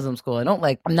journalism school.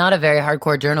 I'm not a very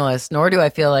hardcore journalist, nor do I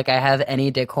feel like I have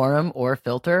any decorum or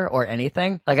filter or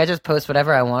anything. Like I just post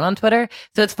whatever I want on Twitter.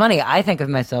 So it's funny. I think of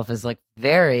myself as like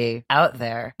very out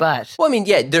there, but. Well, I mean,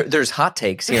 yeah, there's hot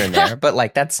takes here and there, but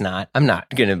like I'm not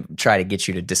going to try to get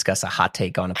you to discuss a hot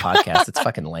take on a podcast. It's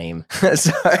fucking lame.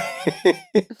 Sorry.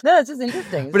 No, it's just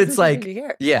interesting. But it's like,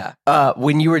 yeah.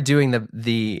 When you were doing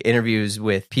the interviews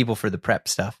with people for the prep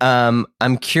stuff,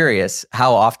 I'm curious,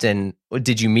 how often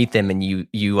did you meet them and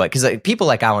you like, because like people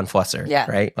like Alan Flusser,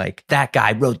 right? Like that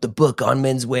guy wrote the book on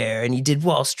menswear and he did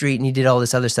Wall Street and he did all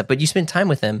this other stuff, but you spend time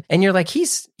with him and you're like,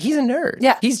 he's a nerd.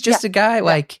 Yeah. He's just a guy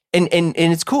like, and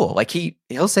it's cool. Like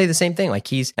he'll say the same thing. Like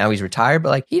he's retired, but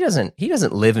like he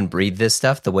doesn't live and breathe this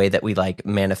stuff the way that we like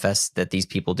manifest that these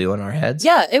people do in our heads.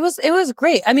 Yeah, it was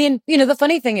great. I mean, the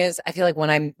funny thing is I feel like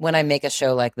when I make a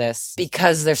show like this,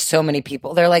 because there's so many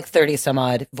people, there are like 30 some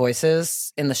odd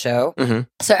voices in the show. Mm-hmm.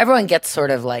 So everyone gets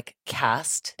sort of like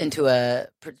cast into a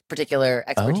particular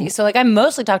expertise. So like I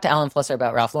mostly talk to Alan Flusser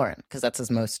about Ralph Lauren because that's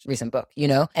his most recent book,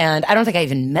 and I don't think I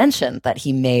even mentioned that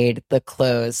he made the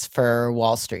clothes for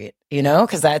Wall Street,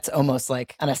 because that's almost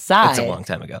like an aside. It's a long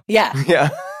time ago. Yeah. Yeah.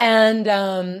 And,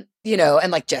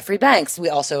 and like Jeffrey Banks, we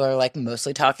also are like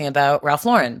mostly talking about Ralph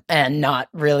Lauren and not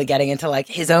really getting into like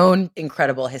his own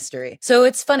incredible history. So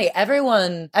it's funny.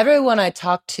 Everyone I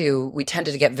talk to, we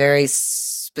tended to get very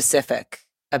specific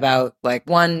about like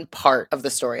one part of the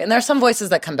story. And there are some voices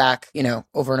that come back, you know,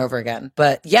 over and over again.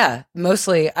 But yeah,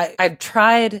 mostly I've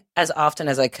tried as often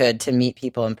as I could to meet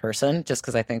people in person just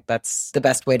because I think that's the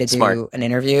best way to do an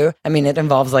interview. I mean, it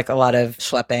involves like a lot of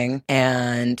schlepping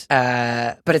and,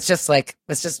 but it's just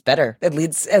better. It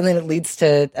leads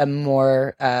to a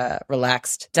more,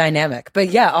 relaxed dynamic. But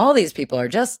yeah, all these people are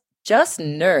just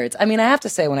nerds. I mean, I have to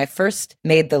say, when I first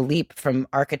made the leap from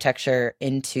architecture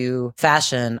into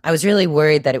fashion, I was really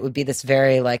worried that it would be this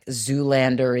very like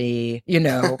Zoolander-y, you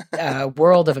know,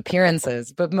 world of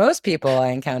appearances. But most people I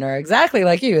encounter are exactly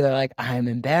like you. They're like, I'm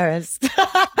embarrassed.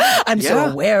 I'm so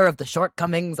aware of the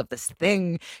shortcomings of this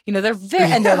thing. You know,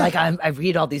 and they're like, I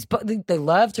read all these books. They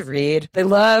love to read. They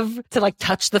love to like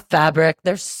touch the fabric.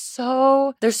 They're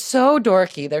so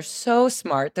dorky. They're so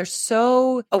smart. They're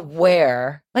so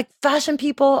aware. Like, fashion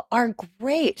people are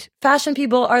great. Fashion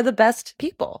people are the best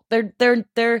people. They're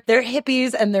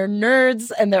hippies and they're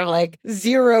nerds and they're like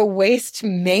zero waste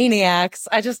maniacs.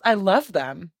 I love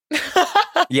them.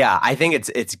 Yeah, I think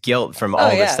it's guilt from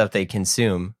all the stuff they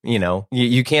consume. You know,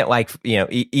 you can't like, you know,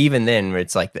 even then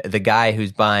it's like the guy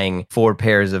who's buying 4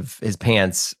 pairs of his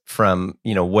pants from,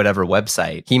 you know, whatever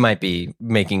website, he might be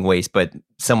making waste, but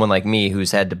someone like me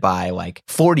who's had to buy like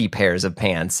 40 pairs of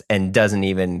pants and doesn't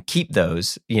even keep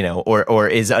those, you know, or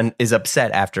is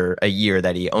upset after a year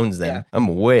that he owns them. Yeah. I'm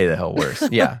way the hell worse.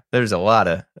 Yeah, there's a lot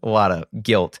of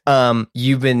guilt.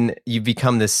 You've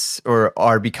become this, or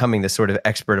are becoming this sort of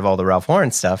expert of all the Ralph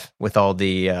Lauren stuff with all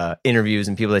the interviews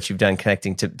and people that you've done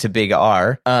connecting to Big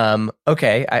R.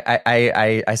 Okay,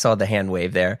 I saw the hand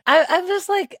wave there. I'm just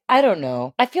like, I don't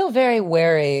know. I feel very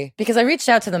wary because I reached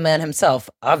out to the man himself,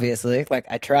 obviously. Like,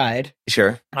 I tried.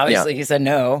 Sure. Obviously, he said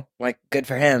no. Like, good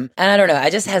for him. And I don't know. I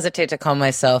just hesitate to call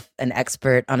myself an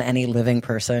expert on any living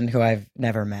person who I've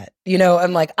never met. You know,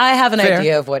 I'm like, I have an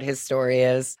idea of what his story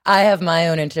is. I have my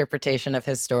own interpretation of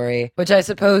his story, which I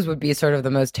suppose would be sort of the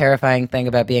most terrifying thing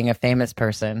about being a famous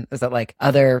person, is that like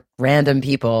other random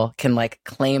people can like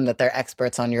claim that they're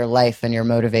experts on your life and your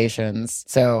motivations.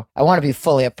 So I want to be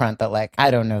fully upfront that like, I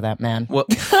don't know that man.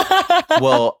 Well,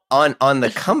 on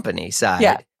the company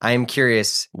side, I'm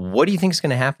curious, what do you think is going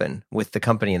to happen with the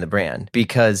company and the brand?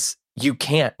 Because you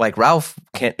can't, like, Ralph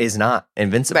is not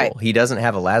invincible. Right. He doesn't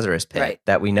have a Lazarus pit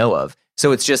that we know of.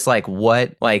 So it's just like,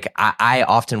 I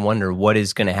often wonder what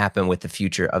is going to happen with the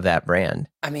future of that brand.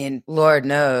 I mean, Lord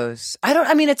knows.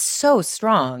 It's so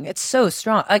strong. It's so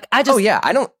strong. Like, I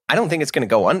don't think it's going to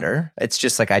go under. It's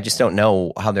just like, I just don't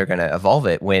know how they're going to evolve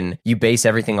it when you base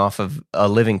everything off of a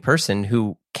living person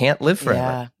who can't live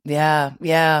forever.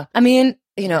 Yeah. I mean,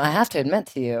 you know, I have to admit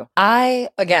to you, I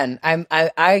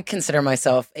consider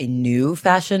myself a new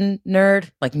fashion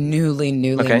nerd, like newly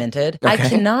minted. Okay. I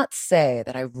cannot say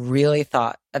that I really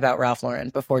thought about Ralph Lauren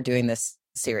before doing this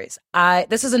series.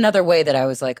 This is another way that I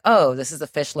was like, oh, this is a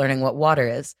fish learning what water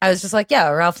is. I was just like, yeah,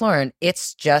 Ralph Lauren,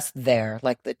 it's just there.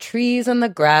 Like the trees and the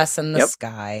grass and the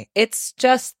sky. It's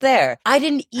just there. I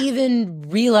didn't even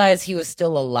realize he was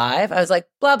still alive. I was like,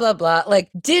 blah, blah, blah. Like,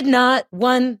 did not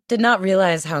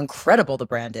realize how incredible the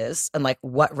brand is and like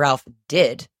what Ralph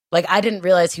did. Like, I didn't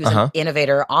realize he was an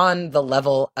innovator on the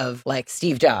level of like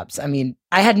Steve Jobs. I mean,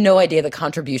 I had no idea the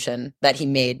contribution that he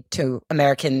made to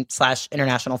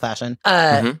American/international fashion.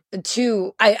 I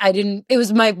didn't, it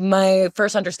was my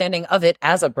first understanding of it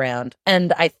as a brand.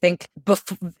 And I think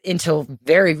until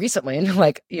very recently,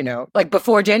 like, you know, like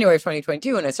before January of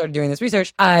 2022, when I started doing this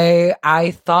research,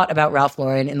 I thought about Ralph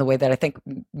Lauren in the way that I think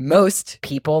most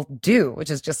people do, which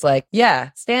is just like,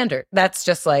 yeah, standard. That's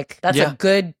just like, that's a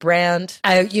good brand.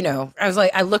 I was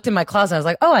like, I looked in my closet and I was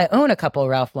like, oh, I own a couple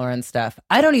Ralph Lauren stuff.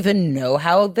 I don't even know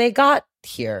how they got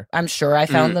here. I'm sure I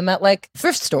found them at like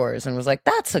thrift stores and was like,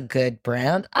 that's a good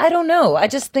brand. I don't know. I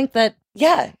just think that,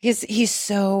 yeah, he's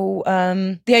so,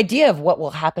 the idea of what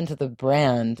will happen to the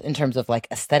brand in terms of like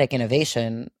aesthetic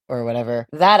innovation or whatever,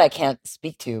 that I can't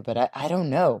speak to, but I don't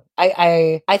know.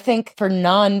 I think for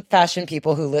non-fashion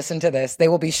people who listen to this, they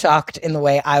will be shocked in the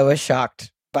way I was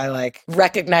shocked by like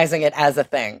recognizing it as a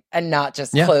thing and not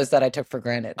just clothes that I took for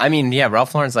granted. I mean, yeah,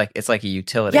 Ralph Lauren's like, it's like a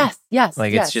utility. Yes.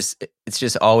 Like it's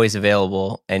just always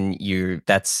available, and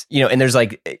that's, you know, and there's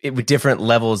like different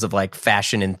levels of like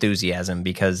fashion enthusiasm,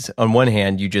 because on one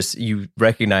hand you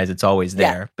recognize it's always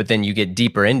there, but then you get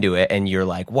deeper into it and you're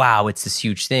like, wow, it's this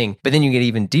huge thing. But then you get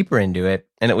even deeper into it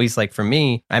And at least like for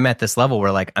me, I'm at this level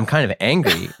where like I'm kind of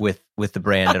angry with the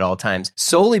brand at all times,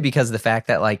 solely because of the fact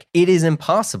that like it is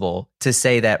impossible to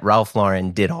say that Ralph Lauren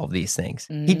did all of these things.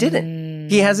 He didn't.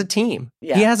 He has a team.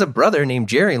 Yeah. He has a brother named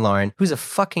Jerry Lauren who's a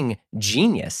fucking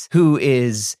genius, who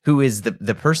is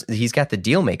the person. He's got the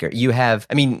deal maker. You have,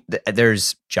 I mean,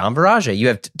 there's John Varaja. You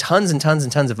have tons and tons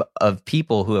and tons of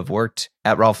people who have worked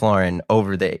at Ralph Lauren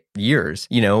over the years,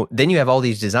 you know. Then you have all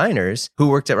these designers who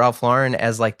worked at Ralph Lauren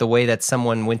as like the way that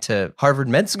someone went to Harvard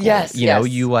Med School. Yes, you know,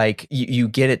 you like you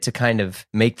get it to kind of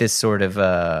make this sort of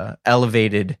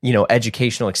elevated, you know,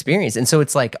 educational experience. And so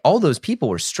it's like all those people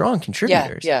were strong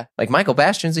contributors. Yeah. Like Michael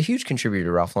Bastian's a huge contributor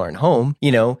to Ralph Lauren Home,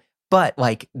 you know. But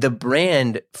like the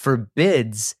brand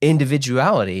forbids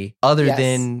individuality other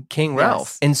than King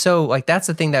Ralph. And so like that's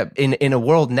the thing that in a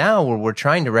world now where we're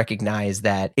trying to recognize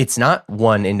that it's not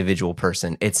one individual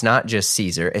person. It's not just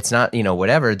Caesar. It's not, you know,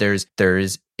 whatever. There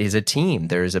is a team.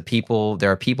 There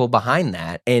are people behind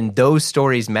that. And those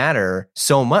stories matter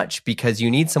so much because you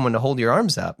need someone to hold your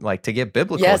arms up, like to get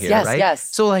biblical here, right? Yes.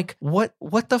 So like what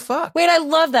the fuck? Wait, I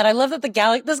love that. I love that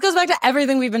this goes back to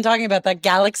everything we've been talking about. That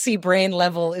galaxy brain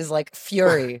level is like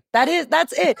fury.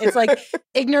 That's it. It's like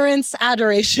ignorance,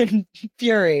 adoration,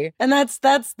 fury. And that's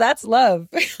love.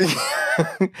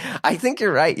 I think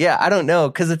you're right. Yeah, I don't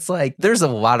know. Cause it's like, there's a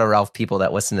lot of Ralph people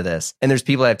that listen to this. And there's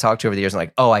people that I've talked to over the years and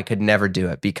like, oh, I could never do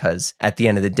it because at the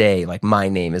end of the day, like my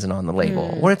name isn't on the label.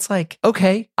 Where it's like,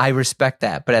 okay, I respect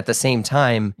that. But at the same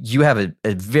time, you have a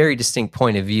very distinct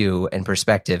point of view and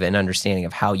perspective and understanding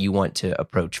of how you want to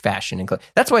approach fashion. And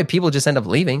that's why people just end up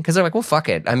leaving because they're like, well, fuck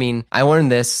it. I mean, I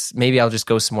learned this. Maybe I'll just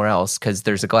go somewhere else because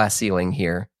there's a glass ceiling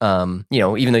here. You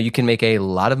know, even though you can make a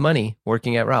lot of money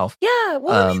working at Ralph. Yeah.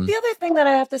 Well, the other thing that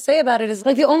I have to say about it is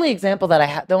like the only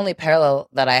parallel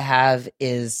that I have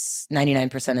is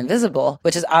 99% Invisible,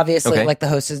 which is obviously like the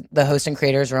host and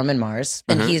creator is Roman Mars.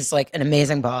 And he's like an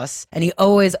amazing boss. And he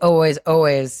always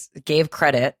gave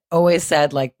credit, always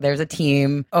said like, there's a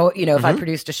team. Oh, you know, if I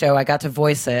produced a show, I got to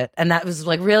voice it. And that was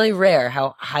like really rare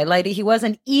how highlighted he was.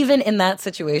 And even in that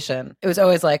situation, it was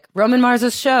always like Roman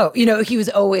Mars's show. You know, he was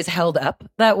always held up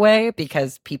that way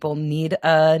because people need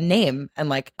a name and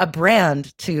like a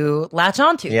brand to latch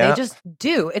onto. They just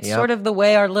do. It's sort of the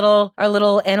way our little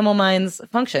animal minds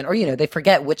function. Or, you know, they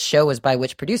forget which show was by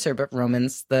which producer, but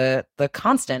Roman's the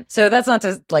constant. So that's not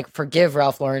to like forgive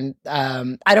Ralph Lauren.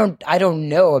 I don't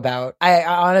know about, I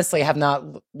honestly have not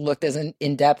looked as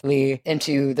in-depthly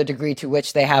into the degree to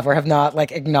which they have or have not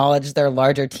like acknowledged their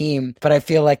larger team. But I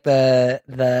feel like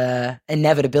the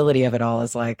inevitability of it all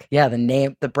is like,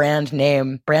 the brand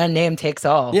name takes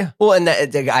all. Yeah. Well, and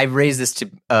I raised this to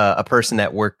a person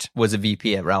that was a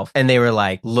VP at Ralph, and they were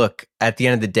like, look, at the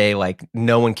end of the day, like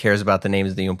no one cares about the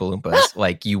names of the Oompa Loompas.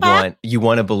 Like you want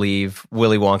to believe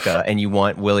Willy Wonka and you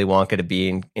want Willy Wonka to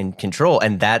be in control.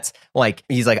 And that's like,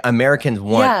 he's like, Americans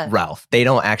want Ralph. They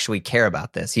don't actually care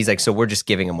about this. He's like, so we're just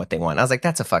giving them what they want. I was like,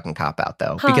 that's a fucking cop out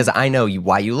though, because I know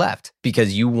why you left,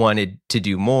 because you wanted to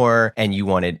do more and you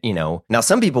wanted, you know, now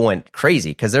some people went crazy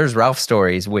because there's Ralph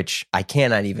stories, which I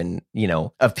cannot even, you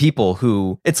know, of people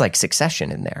who it's like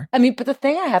Succession in there. I mean, but the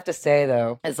thing I have to say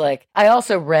though, is like, I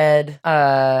also read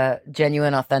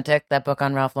Genuine Authentic, that book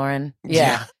on Ralph Lauren.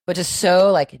 Yeah. Which is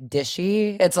so like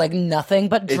dishy. It's like nothing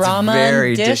but drama. It's very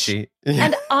and dishy.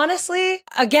 And honestly,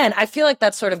 again, I feel like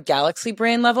that's sort of galaxy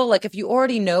brain level. Like if you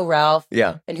already know Ralph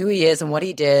and who he is and what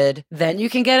he did, then you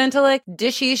can get into like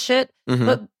dishy shit.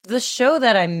 But the show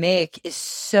that I make is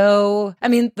so, I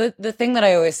mean, the thing that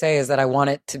I always say is that I want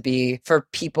it to be for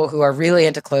people who are really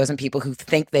into clothes and people who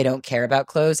think they don't care about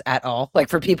clothes at all. Like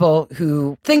for people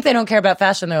who think they don't care about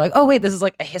fashion, they're like, oh wait, this is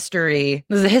a history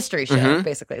show,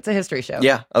 basically. It's a history show.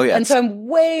 Yeah. Oh yeah. And so I'm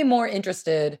way more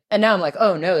interested. And now I'm like,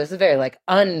 oh no, this is a very like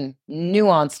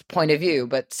unnuanced point of view,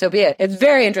 but so be it. It's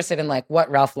very interested in like what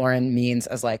Ralph Lauren means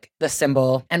as like the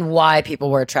symbol and why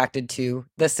people were attracted to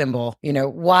the symbol, you know,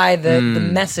 why the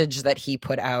message that he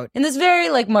put out in this very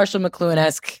like Marshall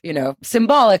McLuhan-esque, you know,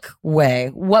 symbolic way.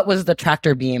 What was the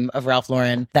tractor beam of Ralph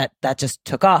Lauren that just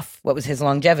took off? What was his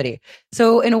longevity?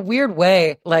 So in a weird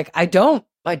way, like I don't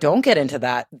get into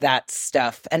that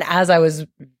stuff. And as I was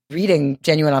reading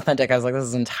Genuine Authentic, I was like, this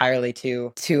is entirely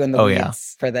too in the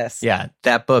weeds for this. Yeah,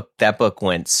 that book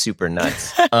went super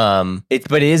nuts. But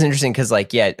it is interesting because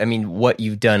like, I mean, what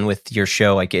you've done with your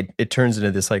show, like it turns into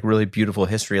this like really beautiful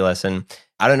history lesson.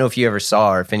 I don't know if you ever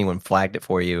saw or if anyone flagged it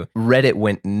for you. Reddit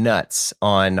went nuts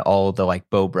on all the like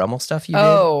Beau Brummel stuff you did.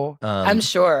 Oh, I'm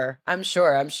sure.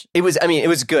 It was, I mean, it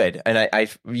was good. And I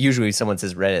usually someone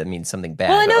says Reddit, it means something bad.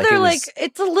 Well, I know but, they're like,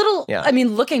 it's a little, yeah. I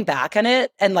mean, looking back on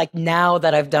it and like now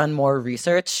that I've done more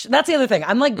research, that's the other thing.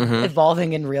 I'm like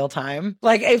evolving in real time.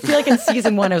 Like I feel like in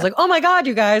season 1, I was like, oh my God,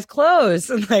 you guys, close.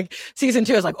 And like season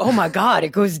 2, I was like, oh my God,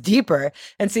 it goes deeper.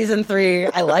 And season 3,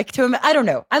 I like to, I don't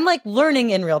know. I'm like learning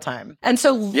in real time. And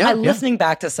so listening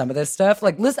back to some of this stuff,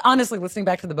 like honestly, listening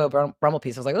back to the Beau Brummel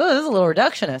piece, I was like, oh, this is a little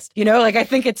reductionist. You know, like I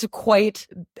think it's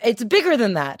bigger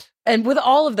than that. And with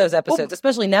all of those episodes,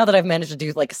 especially now that I've managed to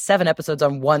do like 7 episodes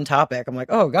on one topic, I'm like,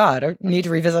 oh God, I need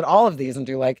to revisit all of these and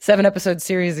do like 7-episode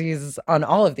series on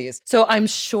all of these. So I'm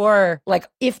sure like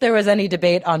if there was any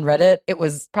debate on Reddit, it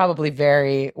was probably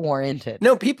very warranted.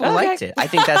 No, people liked it. I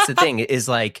think that's the thing is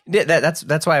like,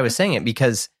 that's why I was saying it,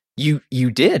 because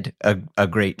you did a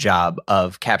great job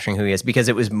of capturing who he is, because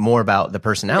it was more about the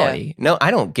personality. Yeah. No, I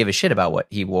don't give a shit about what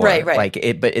he wore. Right. Like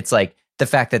but it's like, the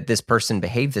fact that this person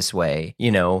behaved this way, you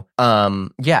know, I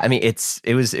mean,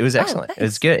 it was excellent. It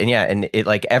was good. And it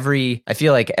like I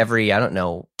feel like every, I don't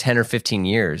know, 10 or 15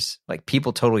 years, like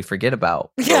people totally forget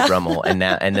about Beau Brummel and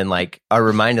then like are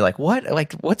reminded like,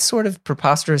 what sort of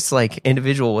preposterous like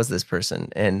individual was this person?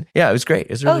 And yeah, it was great.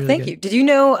 It was really, thank really you. Did you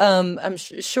know, I'm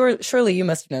sure, surely you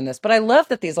must have known this, but I love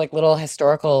that these like little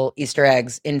historical Easter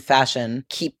eggs in fashion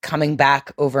keep coming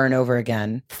back over and over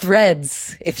again.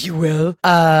 Threads, if you will.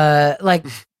 Like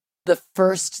the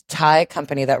first tie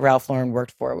company that Ralph Lauren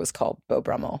worked for was called Beau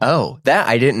Brummel. Oh, that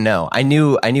I didn't know. I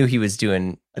knew he was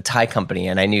doing a tie company,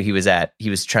 and I knew he was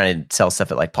trying to sell stuff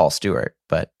at like Paul Stewart,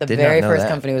 but the very first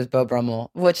company was Beau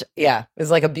Brummel, which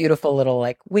is like a beautiful little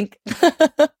like wink.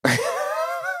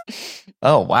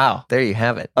 Oh, wow. There you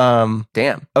have it.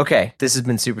 Damn. Okay. This has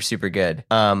been super, super good.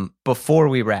 Before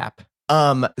we wrap,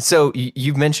 so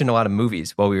you've mentioned a lot of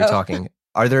movies while we were talking.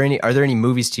 Are there any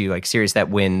movies to you like serious that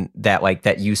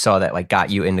you saw that like got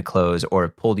you into clothes or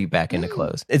pulled you back into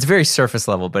clothes? It's very surface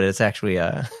level, but it's actually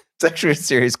a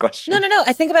serious question. No.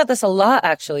 I think about this a lot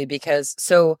actually, because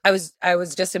I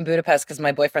was just in Budapest because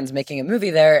my boyfriend's making a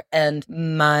movie there, and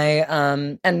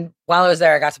and while I was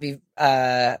there, I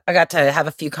got to have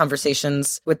a few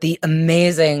conversations with the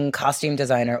amazing costume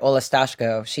designer Ola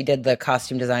Stashko. She did the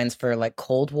costume designs for like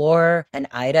Cold War and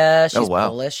Ida. She's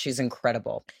Polish. She's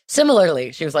incredible.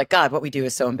 Similarly, she was like, God, what we do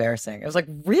is so embarrassing. I was like,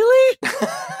 really?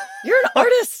 You're an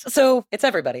artist. So it's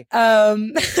everybody.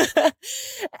 And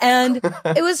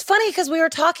it was funny because we were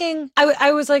talking.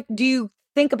 I was like, do you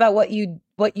think about what you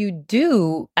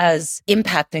do as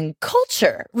impacting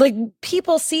culture? Like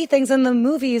people see things in the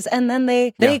movies and then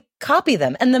they copy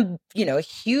them. And then, a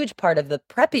huge part of the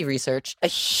preppy research, a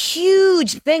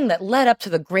huge thing that led up to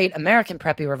the great American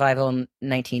preppy revival in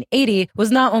 1980 was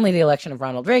not only the election of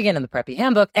Ronald Reagan and the preppy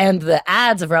handbook and the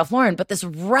ads of Ralph Lauren, but this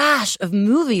rash of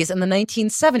movies in the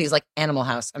 1970s, like Animal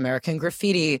House, American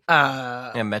Graffiti,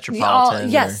 Metropolitan.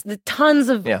 The tons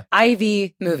of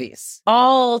Ivy movies,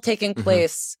 all taking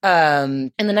place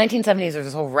in the 1970s. There's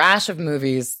this whole rash of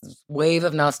movies, this wave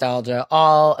of nostalgia,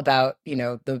 all about,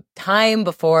 the time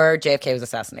before JFK was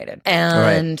assassinated.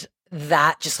 And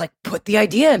that just like put the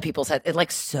idea in people's head. It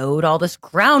like sowed all this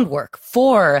groundwork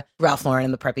for Ralph Lauren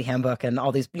and the Preppy Handbook and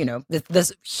all these,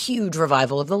 this huge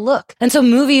revival of the look. And so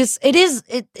movies, is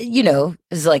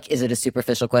it a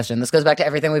superficial question? This goes back to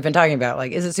everything we've been talking about.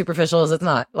 Like, is it superficial? Is it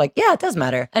not? Like, yeah, it does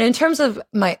matter. And in terms of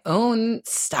my own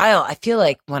style, I feel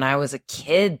like when I was a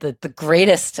kid, the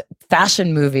greatest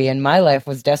fashion movie in my life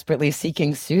was Desperately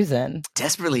Seeking Susan.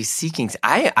 Desperately Seeking.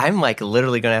 I'm like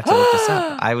literally going to have to look this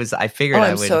up. I figured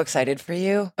I would. I'm so excited for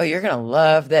you. Oh, you're going to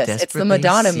love this. It's the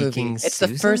Madonna movie. It's the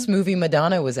first movie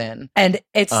Madonna was in. And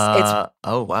it's oh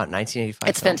wow, 1985.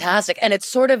 It's fantastic. And it's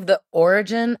sort of the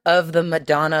origin of the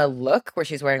Madonna look where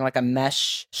she's wearing like a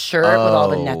mesh shirt with all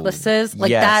the necklaces.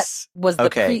 Like that was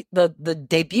the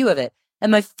debut of it.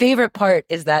 And my favorite part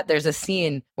is that there's a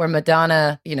scene where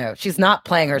Madonna, she's not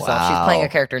playing herself. Wow. She's playing a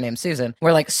character named Susan,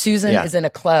 where like Susan is in a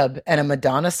club and a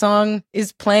Madonna song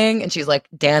is playing and she's like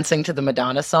dancing to the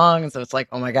Madonna song. And so it's like,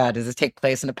 oh my God, does this take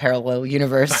place in a parallel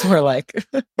universe where like,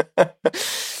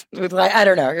 I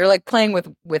don't know, you're like playing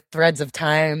with threads of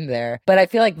time there. But I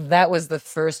feel like that was the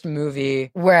first movie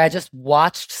where I just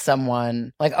watched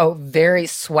someone, like a very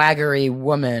swaggery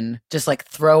woman, just like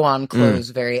throw on clothes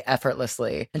very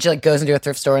effortlessly. And she like goes into a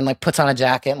thrift store and like puts on a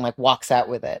jacket and like walks out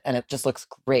with it. And it just looks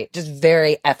great. Just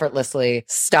very effortlessly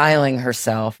styling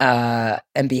herself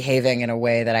and behaving in a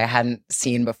way that I hadn't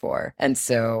seen before. And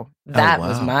so That wow.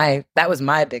 was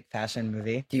my big fashion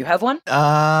movie. Do you have one?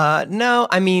 No.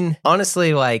 I mean,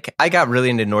 honestly, like I got really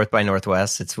into North by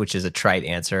Northwest, which is a trite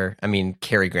answer. I mean,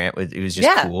 Cary Grant it was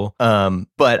just cool.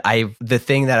 But the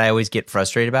thing that I always get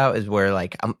frustrated about is where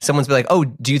like someone's be like, "Oh,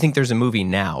 do you think there's a movie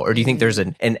now, or do you think there's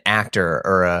an actor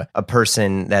or a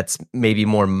person that's maybe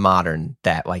more modern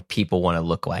that like people want to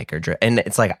look like or?" And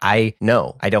it's like, I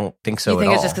don't think so. You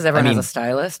think at it's all. just because everyone has a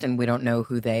stylist and we don't know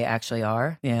who they actually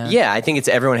are? Yeah, I think it's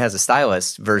everyone has a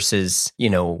stylist versus,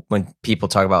 when people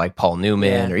talk about like Paul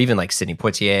Newman or even like Sidney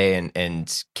Poitier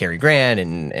and Cary Grant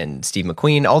and Steve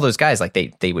McQueen, all those guys, like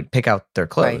they would pick out their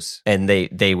clothes and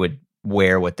they would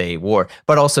wear what they wore.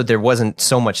 But also there wasn't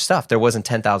so much stuff. There wasn't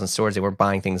 10,000 stores. They were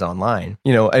buying things online.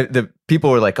 The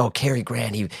people were like, "Oh, Cary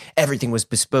Grant, everything was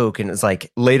bespoke." And it's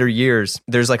like later years,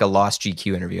 there's like a Lost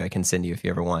GQ interview I can send you if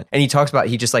you ever want. And he talks about,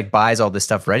 he just like buys all this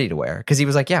stuff ready to wear. Because he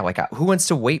was like, yeah, like who wants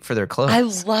to wait for their clothes? I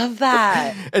love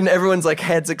that. And everyone's like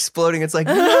heads exploding. It's like,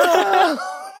 no.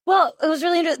 Well, it was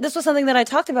really interesting. This was something that I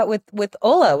talked about with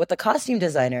Ola, with the costume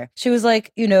designer. She was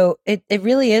like, it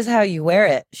really is how you wear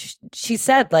it. She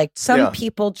said, like, some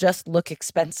people just look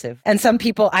expensive. And some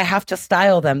people, I have to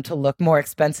style them to look more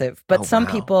expensive. But some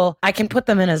people, I can put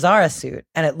them in a Zara suit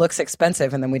and it looks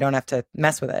expensive and then we don't have to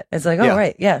mess with it. It's like,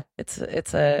 right. Yeah. It's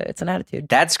an attitude.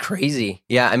 That's crazy.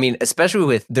 Yeah. I mean, especially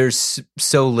with, there's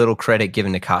so little credit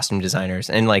given to costume designers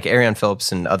and like Ariane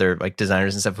Phillips and other like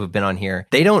designers and stuff who've been on here.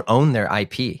 They don't own their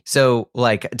IP. So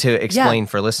like to explain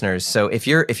for listeners, so if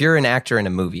you're an actor in a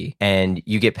movie and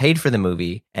you get paid for the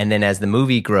movie, and then as the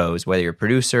movie grows, whether you're a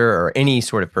producer or any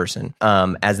sort of person,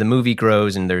 as the movie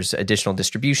grows and there's additional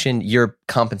distribution, you're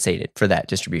compensated for that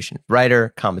distribution.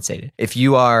 Writer compensated. If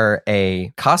you are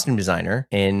a costume designer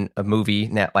in a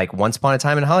movie, like Once Upon a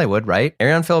Time in Hollywood, right?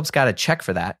 Ariane Phillips got a check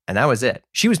for that, and that was it.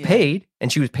 She was paid,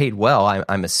 and she was paid well,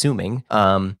 I'm assuming.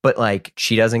 But like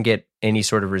she doesn't get any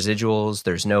sort of residuals.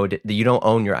 There's you don't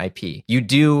own your IP. You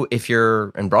do if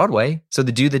you're in Broadway. So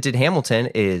the dude that did Hamilton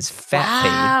is fat paid.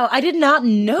 Wow, I did not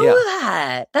know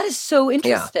that. That is so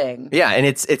interesting. Yeah, and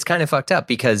it's kind of fucked up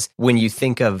because when you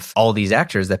think of all these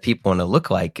actors that people want to look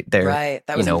like, they're right.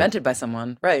 That was invented by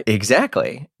someone, right?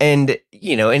 Exactly, and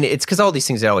and it's because all these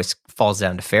things, it always falls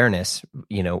down to fairness,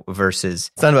 versus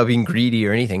it's not about being greedy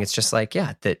or anything. It's just like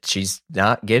that she's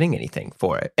not getting anything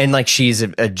for it, and like she's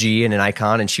a G and an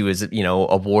icon, and she was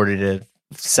awarded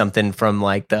something from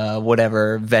like the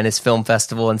whatever Venice Film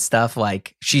Festival and stuff.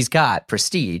 Like she's got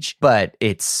prestige, but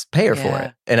it's pay her for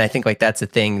it. And I think like that's a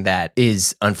thing that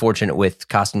is unfortunate with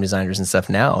costume designers and stuff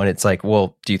now. And it's like,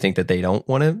 well, do you think that they don't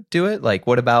want to do it? Like,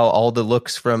 what about all the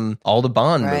looks from all the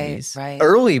Bond movies? Right.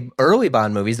 Early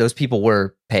Bond movies, those people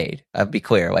were paid. I'll be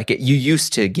clear. Like you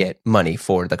used to get money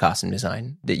for the costume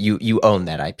design, that you own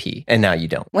that IP, and now you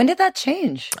don't. When did that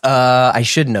change? I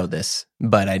should know this,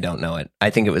 but I don't know it. I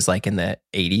think it was like in the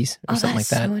 80s or something like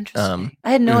that. So interesting.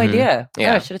 I had no idea.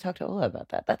 Yeah. I should have talked to Ola about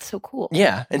that. That's so cool.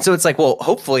 Yeah. And so it's like, well,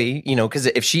 hopefully, because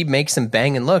if she makes some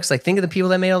banging looks, like think of the people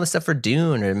that made all this stuff for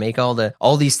Dune or make all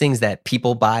these things that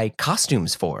people buy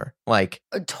costumes for. Like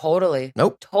totally.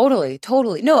 Nope. Totally.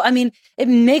 No, I mean, it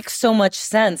makes so much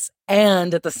sense.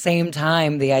 And at the same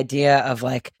time, the idea of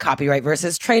like copyright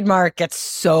versus trademark gets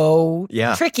so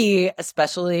tricky,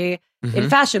 especially in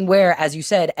fashion, where, as you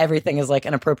said, everything is like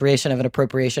an appropriation of an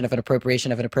appropriation of an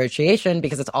appropriation of an appropriation,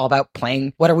 because it's all about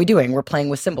playing. What are we doing? We're playing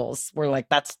with symbols. We're like,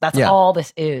 that's all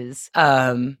this is.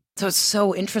 So it's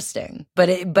so interesting, but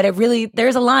it really,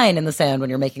 there's a line in the sand when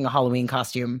you're making a Halloween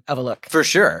costume of a look. For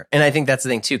sure. And I think that's the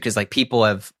thing too, because like people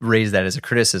have raised that as a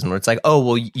criticism where it's like, oh,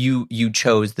 well, you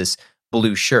chose this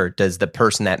blue shirt. Does the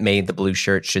person that made the blue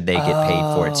shirt, should they get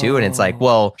paid for it too? And it's like,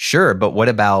 well, sure, but what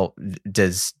about,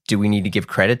 do we need to give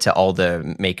credit to all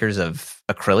the makers of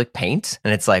acrylic paint?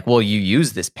 And it's like, well, you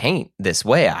use this paint this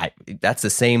way. That's the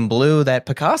same blue that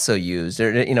Picasso used,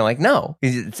 or like, no,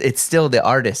 it's still the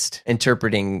artist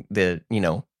interpreting the,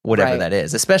 whatever that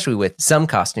is, especially with some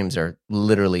costumes are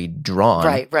literally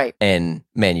drawn and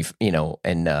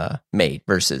made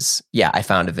versus, I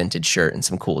found a vintage shirt and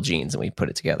some cool jeans and we put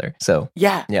it together. So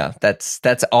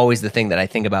that's always the thing that I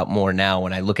think about more now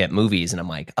when I look at movies, and I'm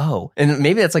like, oh, and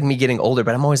maybe that's like me getting older,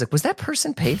 but I'm always like, was that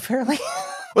person paid fairly?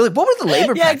 Or like, what were the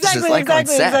labor practices like on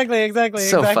set? Exactly.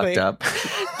 So fucked up.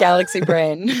 Galaxy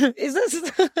brain. Is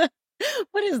this...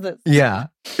 What is this? Yeah.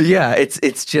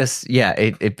 It's just,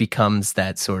 it becomes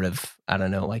that sort of, I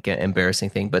don't know, like an embarrassing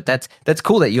thing. But that's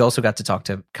cool that you also got to talk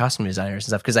to costume designers and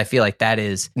stuff, because I feel like that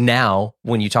is now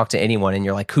when you talk to anyone and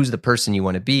you're like, who's the person you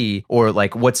want to be, or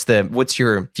like what's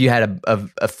your, if you had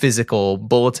a physical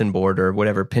bulletin board or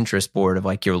whatever Pinterest board of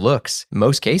like your looks, in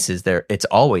most cases it's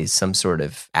always some sort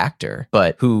of actor,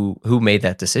 but who made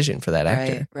that decision for that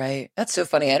actor? Right. That's so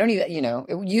funny. I don't even,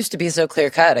 it used to be so clear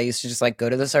cut. I used to just like go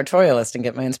to the sartorialist and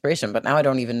get my inspiration, but now I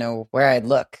don't even know where I'd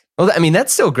look. Well, I mean,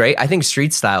 that's still great. I think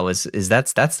street style is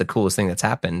that's the coolest thing that's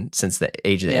happened since the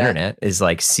age of the internet, is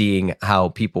like seeing how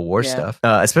people wore stuff,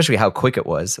 especially how quick it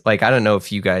was. Like, I don't know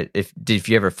if you guys, if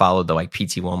you ever followed the like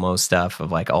PT Womo stuff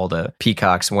of like all the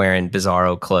peacocks wearing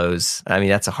Bizarro clothes. I mean,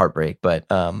 that's a heartbreak, but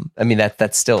I mean,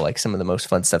 that's still like some of the most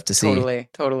fun stuff to see.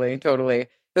 Totally.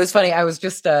 It was funny. I was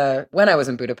just when I was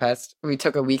in Budapest, we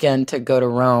took a weekend to go to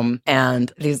Rome,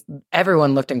 and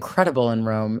everyone looked incredible in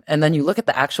Rome. And then you look at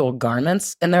the actual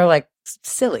garments, and they're like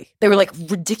silly. They were like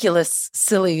ridiculous,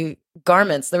 silly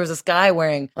garments. There was this guy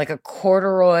wearing like a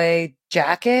corduroy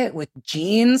jacket with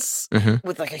jeans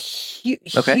with like a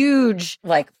huge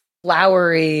like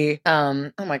flowery,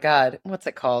 oh my God, what's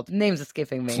it called? Name's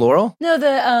escaping me. Floral? No,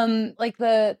 the like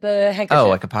the handkerchief. Oh,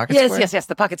 like a pocket square? Yes,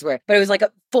 the pocket square. But it was like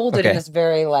folded in this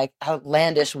very like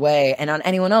outlandish way. And on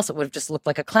anyone else, it would have just looked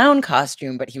like a clown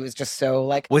costume, but he was just so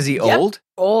like... Was he old?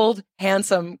 Old,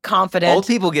 handsome, confident. Old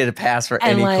people get a pass for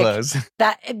any clothes.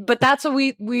 But that's what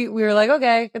we were like,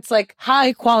 okay, it's like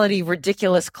high quality,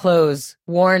 ridiculous clothes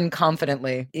worn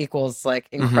confidently equals like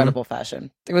incredible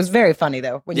fashion. It was very funny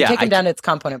though. When you take them down to its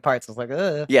component parts, it's like,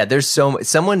 ugh. Yeah, there's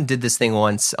someone did this thing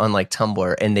once on like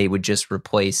Tumblr, and they would just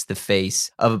replace the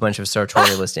face of a bunch of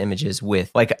sartorialist images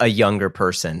with like a younger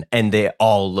person, and they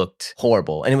all looked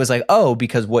horrible. And it was like, oh,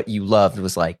 because what you loved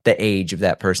was like the age of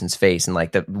that person's face and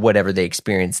like the whatever they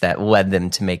experienced that led them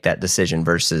to make that decision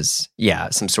versus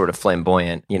some sort of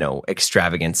flamboyant,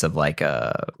 extravagance of like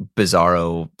a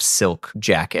Bizarro silk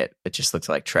jacket. It just looks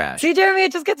like trash. See, Jeremy,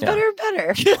 it just gets better and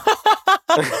better.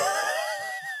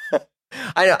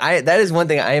 I know. That is one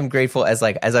thing I am grateful as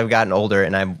I've gotten older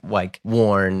and I've like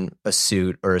worn a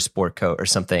suit or a sport coat or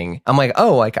something. I'm like,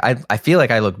 oh, like I feel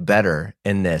like I look better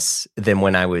in this than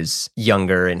when I was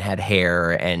younger and had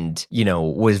hair and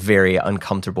was very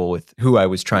uncomfortable with who I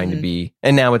was trying to be.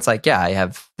 And now it's like,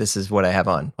 this is what I have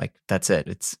on. Like that's it.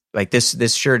 It's like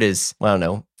this shirt is, I don't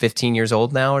know, 15 years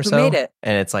old now or so. Who made it?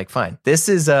 And it's like, fine. This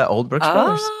is Old Brooks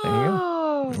Brothers. There you go.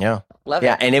 Yeah. Love it.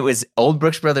 Yeah, and it was Old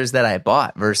Brooks Brothers that I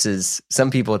bought versus some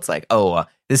people it's like, oh,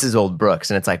 this is Old Brooks.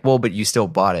 And it's like, well, but you still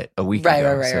bought it a week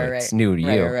ago. Right. It's new to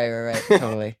you.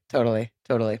 Right.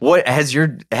 Totally. What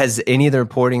has any of the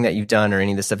reporting that you've done or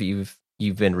any of the stuff that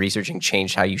you've been researching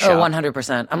changed how you shop?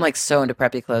 100%. I'm like so into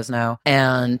preppy clothes now.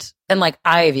 And like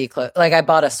Ivy clothes. Like I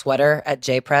bought a sweater at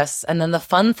J Press. And then the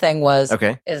fun thing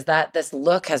is that this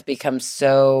look has become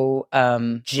so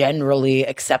generally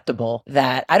acceptable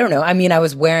that I don't know. I mean, I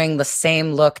was wearing the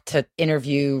same look to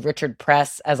interview Richard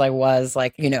Press as I was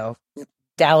like,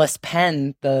 Dallas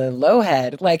Penn, the low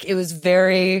head. Like it was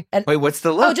very... Wait, what's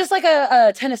the look? Oh, just like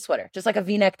a tennis sweater. Just like a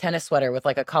V-neck tennis sweater with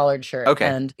like a collared shirt. Okay.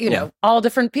 And, all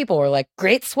different people were like,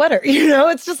 great sweater.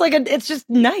 It's just like, it's just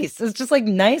nice. It's just like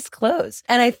nice clothes.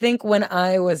 And I think when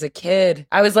I was a kid,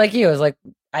 I was like you. I was like,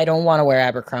 I don't want to wear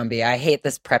Abercrombie. I hate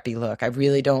this preppy look. I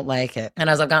really don't like it. And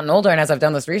as I've gotten older and as I've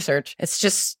done this research, it's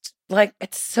just... like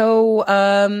it's so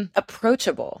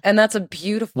approachable, and that's a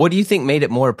beautiful. What do you think made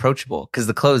it more approachable? Because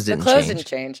the clothes didn't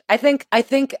change. I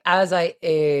think as I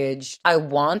aged, I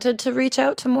wanted to reach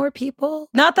out to more people.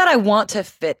 Not that I want to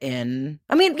fit in.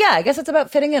 I mean, yeah, I guess it's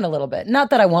about fitting in a little bit. Not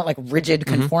that I want like rigid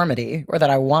conformity or that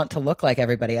I want to look like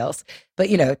everybody else. But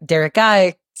Derek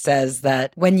Guy says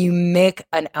that when you make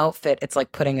an outfit, it's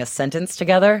like putting a sentence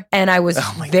together. And I was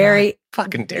God.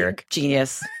 Fucking Derek,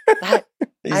 genius.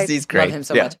 He's great. I love him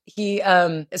so much. He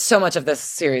so much of this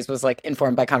series was like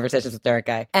informed by conversations with Derek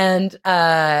Guy. And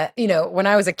when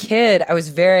I was a kid, I was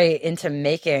very into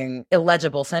making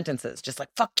illegible sentences, just like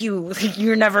 "fuck you,"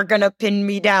 "you're never gonna pin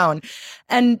me down,"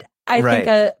 and I think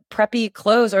a preppy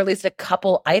clothes, or at least a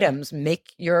couple items,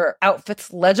 make your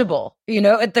outfits legible. We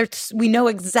know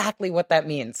exactly what that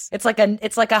means. It's like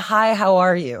a hi, how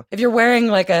are you? If you're wearing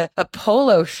like a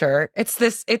polo shirt, it's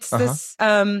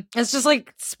just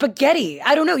like spaghetti.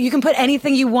 I don't know. You can put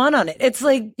anything you want on it. It's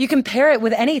like you can pair it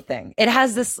with anything. It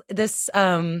has this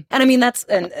and I mean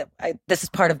this is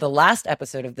part of the last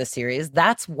episode of this series.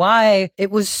 That's why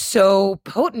it was so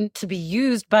potent to be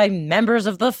used by members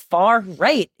of the far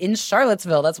right in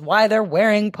Charlottesville. That's why they're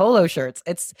wearing polo shirts.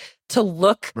 It's to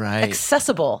look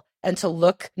accessible and to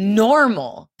look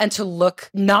normal and to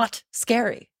look not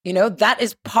scary. You know, that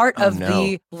is part of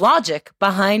the logic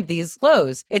behind these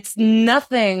clothes. It's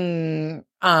nothing,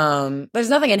 there's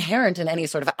nothing inherent in any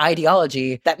sort of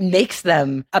ideology that makes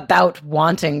them about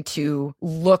wanting to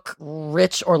look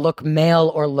rich or look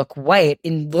male or look white.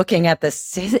 In looking at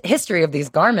this history of these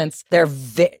garments, they're,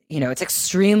 it's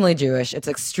extremely Jewish. It's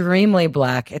extremely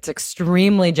Black. It's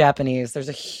extremely Japanese. There's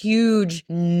a huge,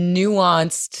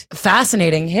 nuanced,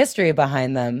 fascinating history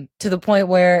behind them, to the point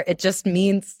where it just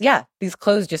means, these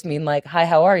clothes just mean like, hi,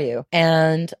 how are you?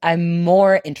 And I'm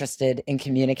more interested in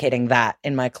communicating that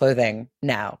in my clothing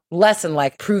now, less in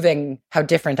like proving how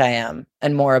different I am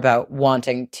and more about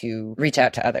wanting to reach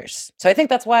out to others. So I think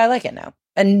that's why I like it now.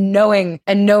 And knowing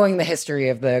the history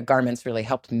of the garments really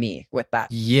helped me with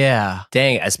that. Yeah.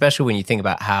 Dang, especially when you think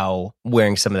about how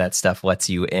wearing some of that stuff lets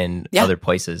you in other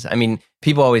places. I mean,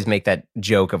 people always make that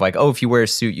joke of like, oh, if you wear a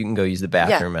suit, you can go use the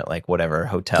bathroom at like whatever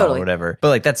hotel or whatever. But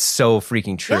like, that's so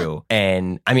freaking true. Yeah.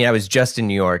 And I mean, I was just in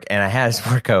New York and I had a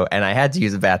sport coat and I had to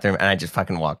use the bathroom and I just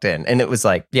fucking walked in. And it was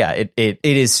like, it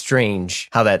is strange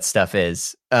how that stuff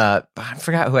is. I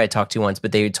forgot who I talked to once,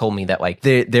 but they told me that like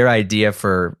their idea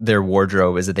for their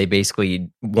wardrobe is that they basically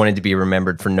wanted to be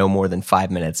remembered for no more than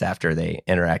 5 minutes after they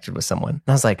interacted with someone. And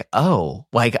I was like,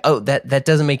 that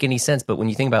doesn't make any sense. But when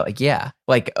you think about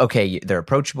like, okay, they're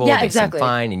approachable, they seem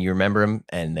fine, and you remember them.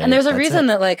 And there's a reason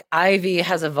that like Ivy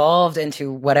has evolved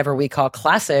into whatever we call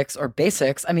classics or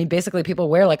basics. I mean, basically people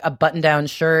wear like a button-down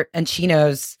shirt and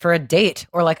chinos for a date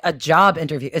or like a job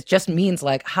interview. It just means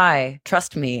like, hi,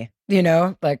 trust me. You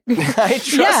know, like, I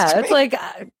trust me. It's like,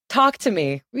 talk to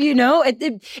me, you know,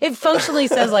 it functionally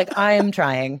says like, I am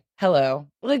trying. Hello.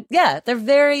 Like, they're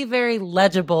very, very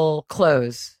legible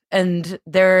clothes and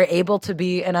they're able to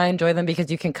be, and I enjoy them because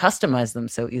you can customize them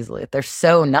so easily. They're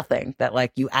so nothing that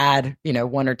like you add,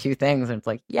 one or two things and it's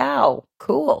like, yow,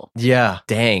 cool. Yeah.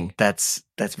 Dang. That's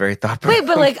very thought-provoking. Wait,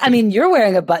 but like, I mean, you're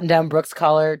wearing a button-down Brooks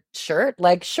collar shirt.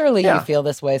 Like, surely you feel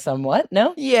this way somewhat,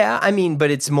 no? Yeah. I mean,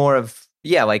 but it's more of,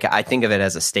 like I think of it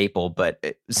as a staple, but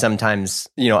sometimes,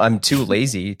 I'm too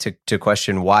lazy to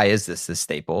question why is this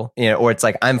staple, or it's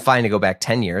like, I'm fine to go back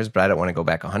 10 years, but I don't want to go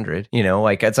back 100,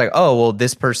 like it's like, oh, well,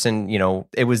 this person,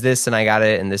 it was this and I got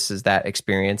it and this is that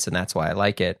experience and that's why I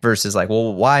like it versus like,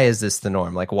 well, why is this the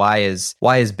norm? Like, why is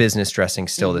business dressing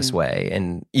still this way?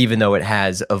 And even though it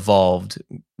has evolved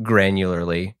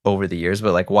granularly over the years,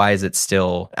 but like, why is it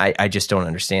still, I just don't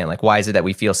understand. Like, why is it that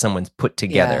we feel someone's put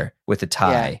together with a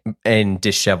tie and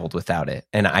disheveled without it?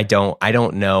 And I don't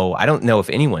know if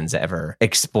anyone's ever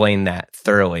explained that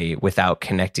thoroughly without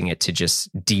connecting it to just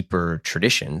deeper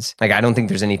traditions. Like, I don't think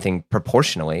there's anything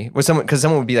proportionally where because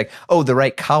someone would be like, oh, the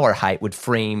right collar height would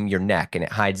frame your neck and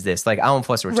it hides this. Like, Alan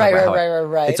Flusser would talk about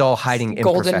how it's all hiding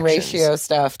golden ratio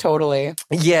stuff. Totally.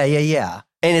 Yeah.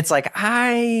 And it's like,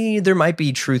 there might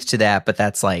be truth to that, but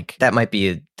that's not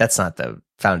the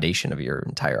foundation of your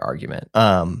entire argument.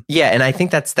 And I think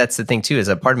that's the thing too, is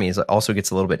a part of me is also gets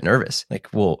a little bit nervous. Like,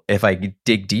 well, if I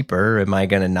dig deeper, am I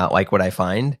going to not like what I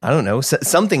find? I don't know.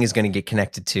 Something is going to get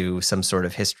connected to some sort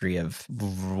of history of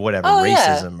whatever,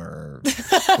 racism or,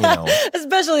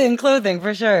 especially in clothing,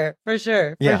 for sure.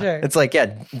 It's like,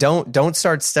 don't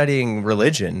start studying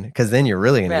religion because then you're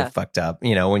really going to get fucked up.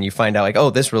 When you find out like,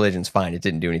 oh, this religion's fine. It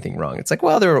didn't do anything wrong. It's like,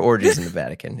 well, there were orgies in the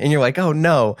Vatican. And you're like, oh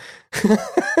no.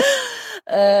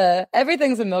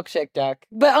 Everything's a milkshake duck.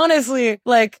 But honestly,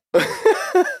 like,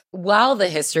 while the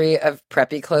history of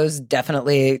preppy clothes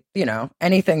definitely,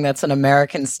 anything that's an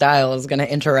American style is going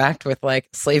to interact with like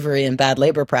slavery and bad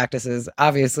labor practices,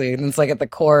 obviously, and it's like at the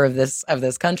core of this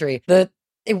country.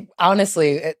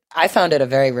 Honestly, I found it a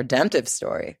very redemptive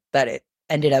story that it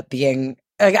ended up being.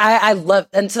 Like, I love,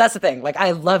 and so that's the thing. Like,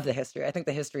 I love the history. I think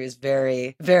the history is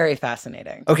very, very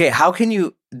fascinating. Okay, how can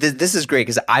you? This is great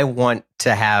because I want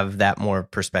to have that more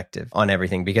perspective on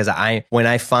everything. Because when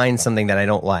I find something that I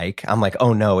don't like, I'm like,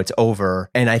 oh no, it's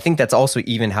over. And I think that's also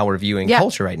even how we're viewing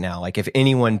culture right now. Like, if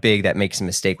anyone big that makes a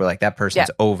mistake, we're like, that person's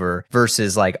over.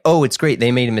 Versus like, oh, it's great,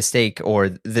 they made a mistake,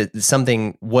 or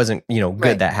something wasn't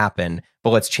good that happened. But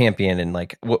let's champion and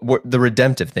like what the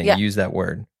redemptive thing. Use that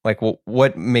word. Like,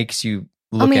 what makes you?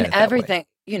 Everything,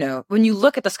 when you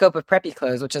look at the scope of preppy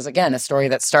clothes, which is, again, a story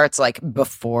that starts like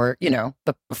before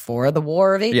the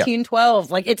War of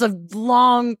 1812, like it's a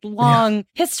long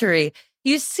history.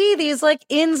 You see these like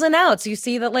ins and outs. You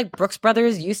see that like Brooks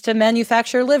Brothers used to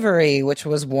manufacture livery, which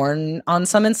was worn on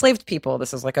some enslaved people.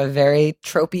 This is like a very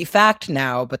tropey fact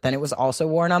now, but then it was also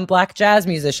worn on Black jazz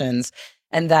musicians.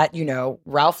 And that,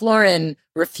 Ralph Lauren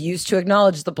refused to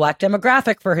acknowledge the Black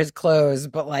demographic for his clothes,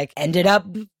 but like ended up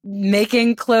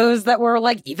making clothes that were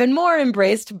like even more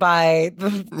embraced by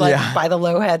by the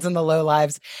low heads and the low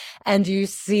lives. And you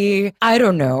see, I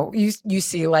don't know, you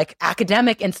see like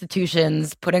academic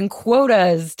institutions putting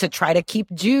quotas to try to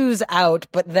keep Jews out,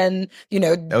 but then, you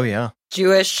know,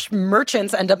 Jewish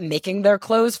merchants end up making their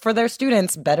clothes for their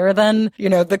students better than, you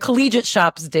know, the collegiate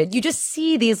shops did. You just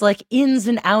see these like ins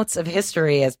and outs of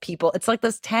history as people. It's like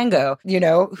this tango, you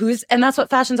know, and that's what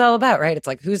fashion's all about, right? It's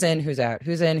like who's in, who's out,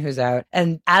 who's in, who's out.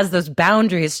 And as those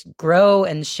boundaries grow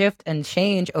and shift and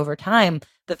change over time,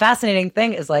 the fascinating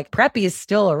thing is like preppy is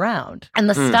still around, and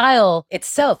the style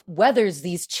itself weathers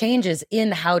these changes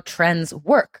in how trends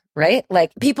work, right?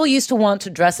 Like people used to want to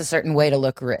dress a certain way to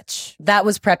look rich. That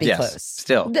was preppy clothes.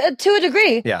 Still. To a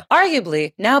degree. Yeah.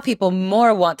 Arguably, now people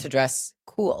more want to dress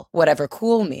cool, whatever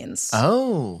cool means.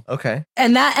 Oh, okay.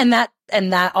 And that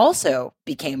also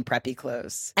became preppy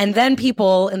clothes. And then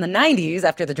people in the 90s,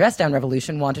 after the dress down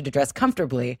revolution, wanted to dress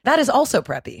comfortably. That is also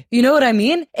preppy. You know what I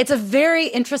mean? It's a very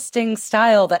interesting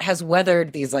style that has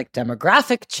weathered these like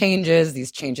demographic changes,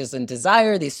 these changes in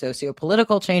desire, these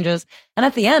socio-political changes. And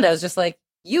at the end, I was just like,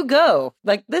 you go.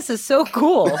 Like, this is so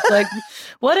cool. Like,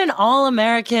 what an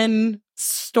all-American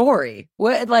story.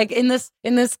 What, like, in this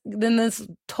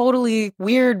totally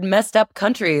weird, messed up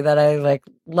country that I like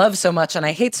love so much and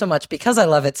I hate so much because I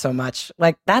love it so much.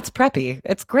 Like, that's preppy.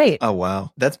 It's great. Oh,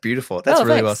 wow. That's beautiful. That's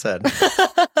really well said.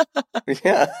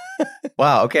 Yeah.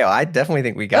 Wow. Okay. Well, I definitely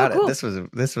think we got it.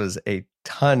 This was a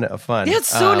ton of fun. Yeah, it's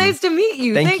so nice to meet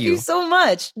you. Thank you so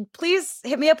much. Please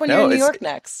hit me up when you're in New York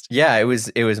next. Yeah, it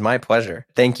was my pleasure.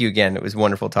 Thank you again. It was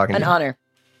wonderful talking to you. An honor.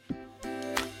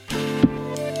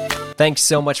 Thanks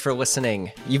so much for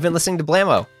listening. You've been listening to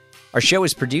Blammo. Our show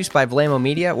is produced by Blammo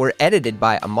Media. We're edited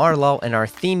by Amar Lull, and our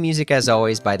theme music, as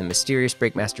always, by the mysterious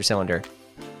Breakmaster Cylinder.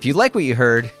 If you like what you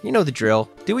heard, you know the drill.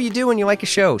 Do what you do when you like a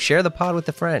show. Share the pod with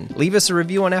a friend. Leave us a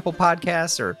review on Apple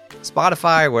Podcasts or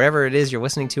Spotify or wherever it is you're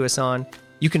listening to us on.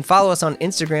 You can follow us on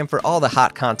Instagram for all the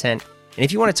hot content. And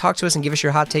if you want to talk to us and give us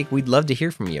your hot take, we'd love to hear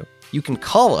from you. You can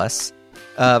call us,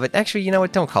 but actually, you know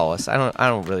what? Don't call us. I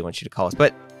don't really want you to call us,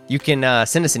 but you can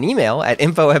send us an email at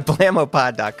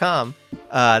info@blammopod.com.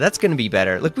 That's going to be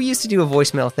better. Look, we used to do a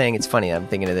voicemail thing. It's funny, I'm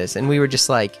thinking of this. And we were just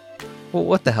like, well,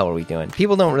 what the hell are we doing?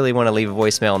 People don't really want to leave a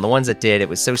voicemail. And the ones that did, it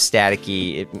was so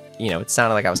staticky. It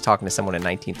sounded like I was talking to someone in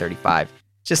 1935.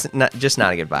 Just not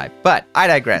a good vibe. But I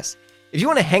digress. If you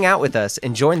want to hang out with us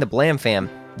and join the Blam fam,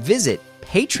 visit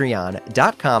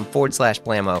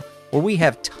patreon.com/Blammo, where we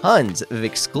have tons of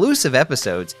exclusive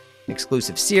episodes,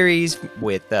 exclusive series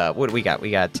with, what do we got?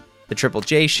 We got the Triple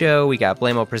J Show, we got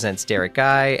Blammo Presents Derek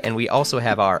Guy, and we also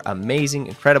have our amazing,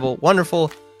 incredible,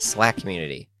 wonderful Slack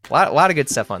community. A lot of good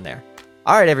stuff on there.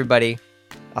 All right, everybody.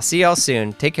 I'll see y'all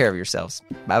soon. Take care of yourselves.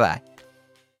 Bye-bye.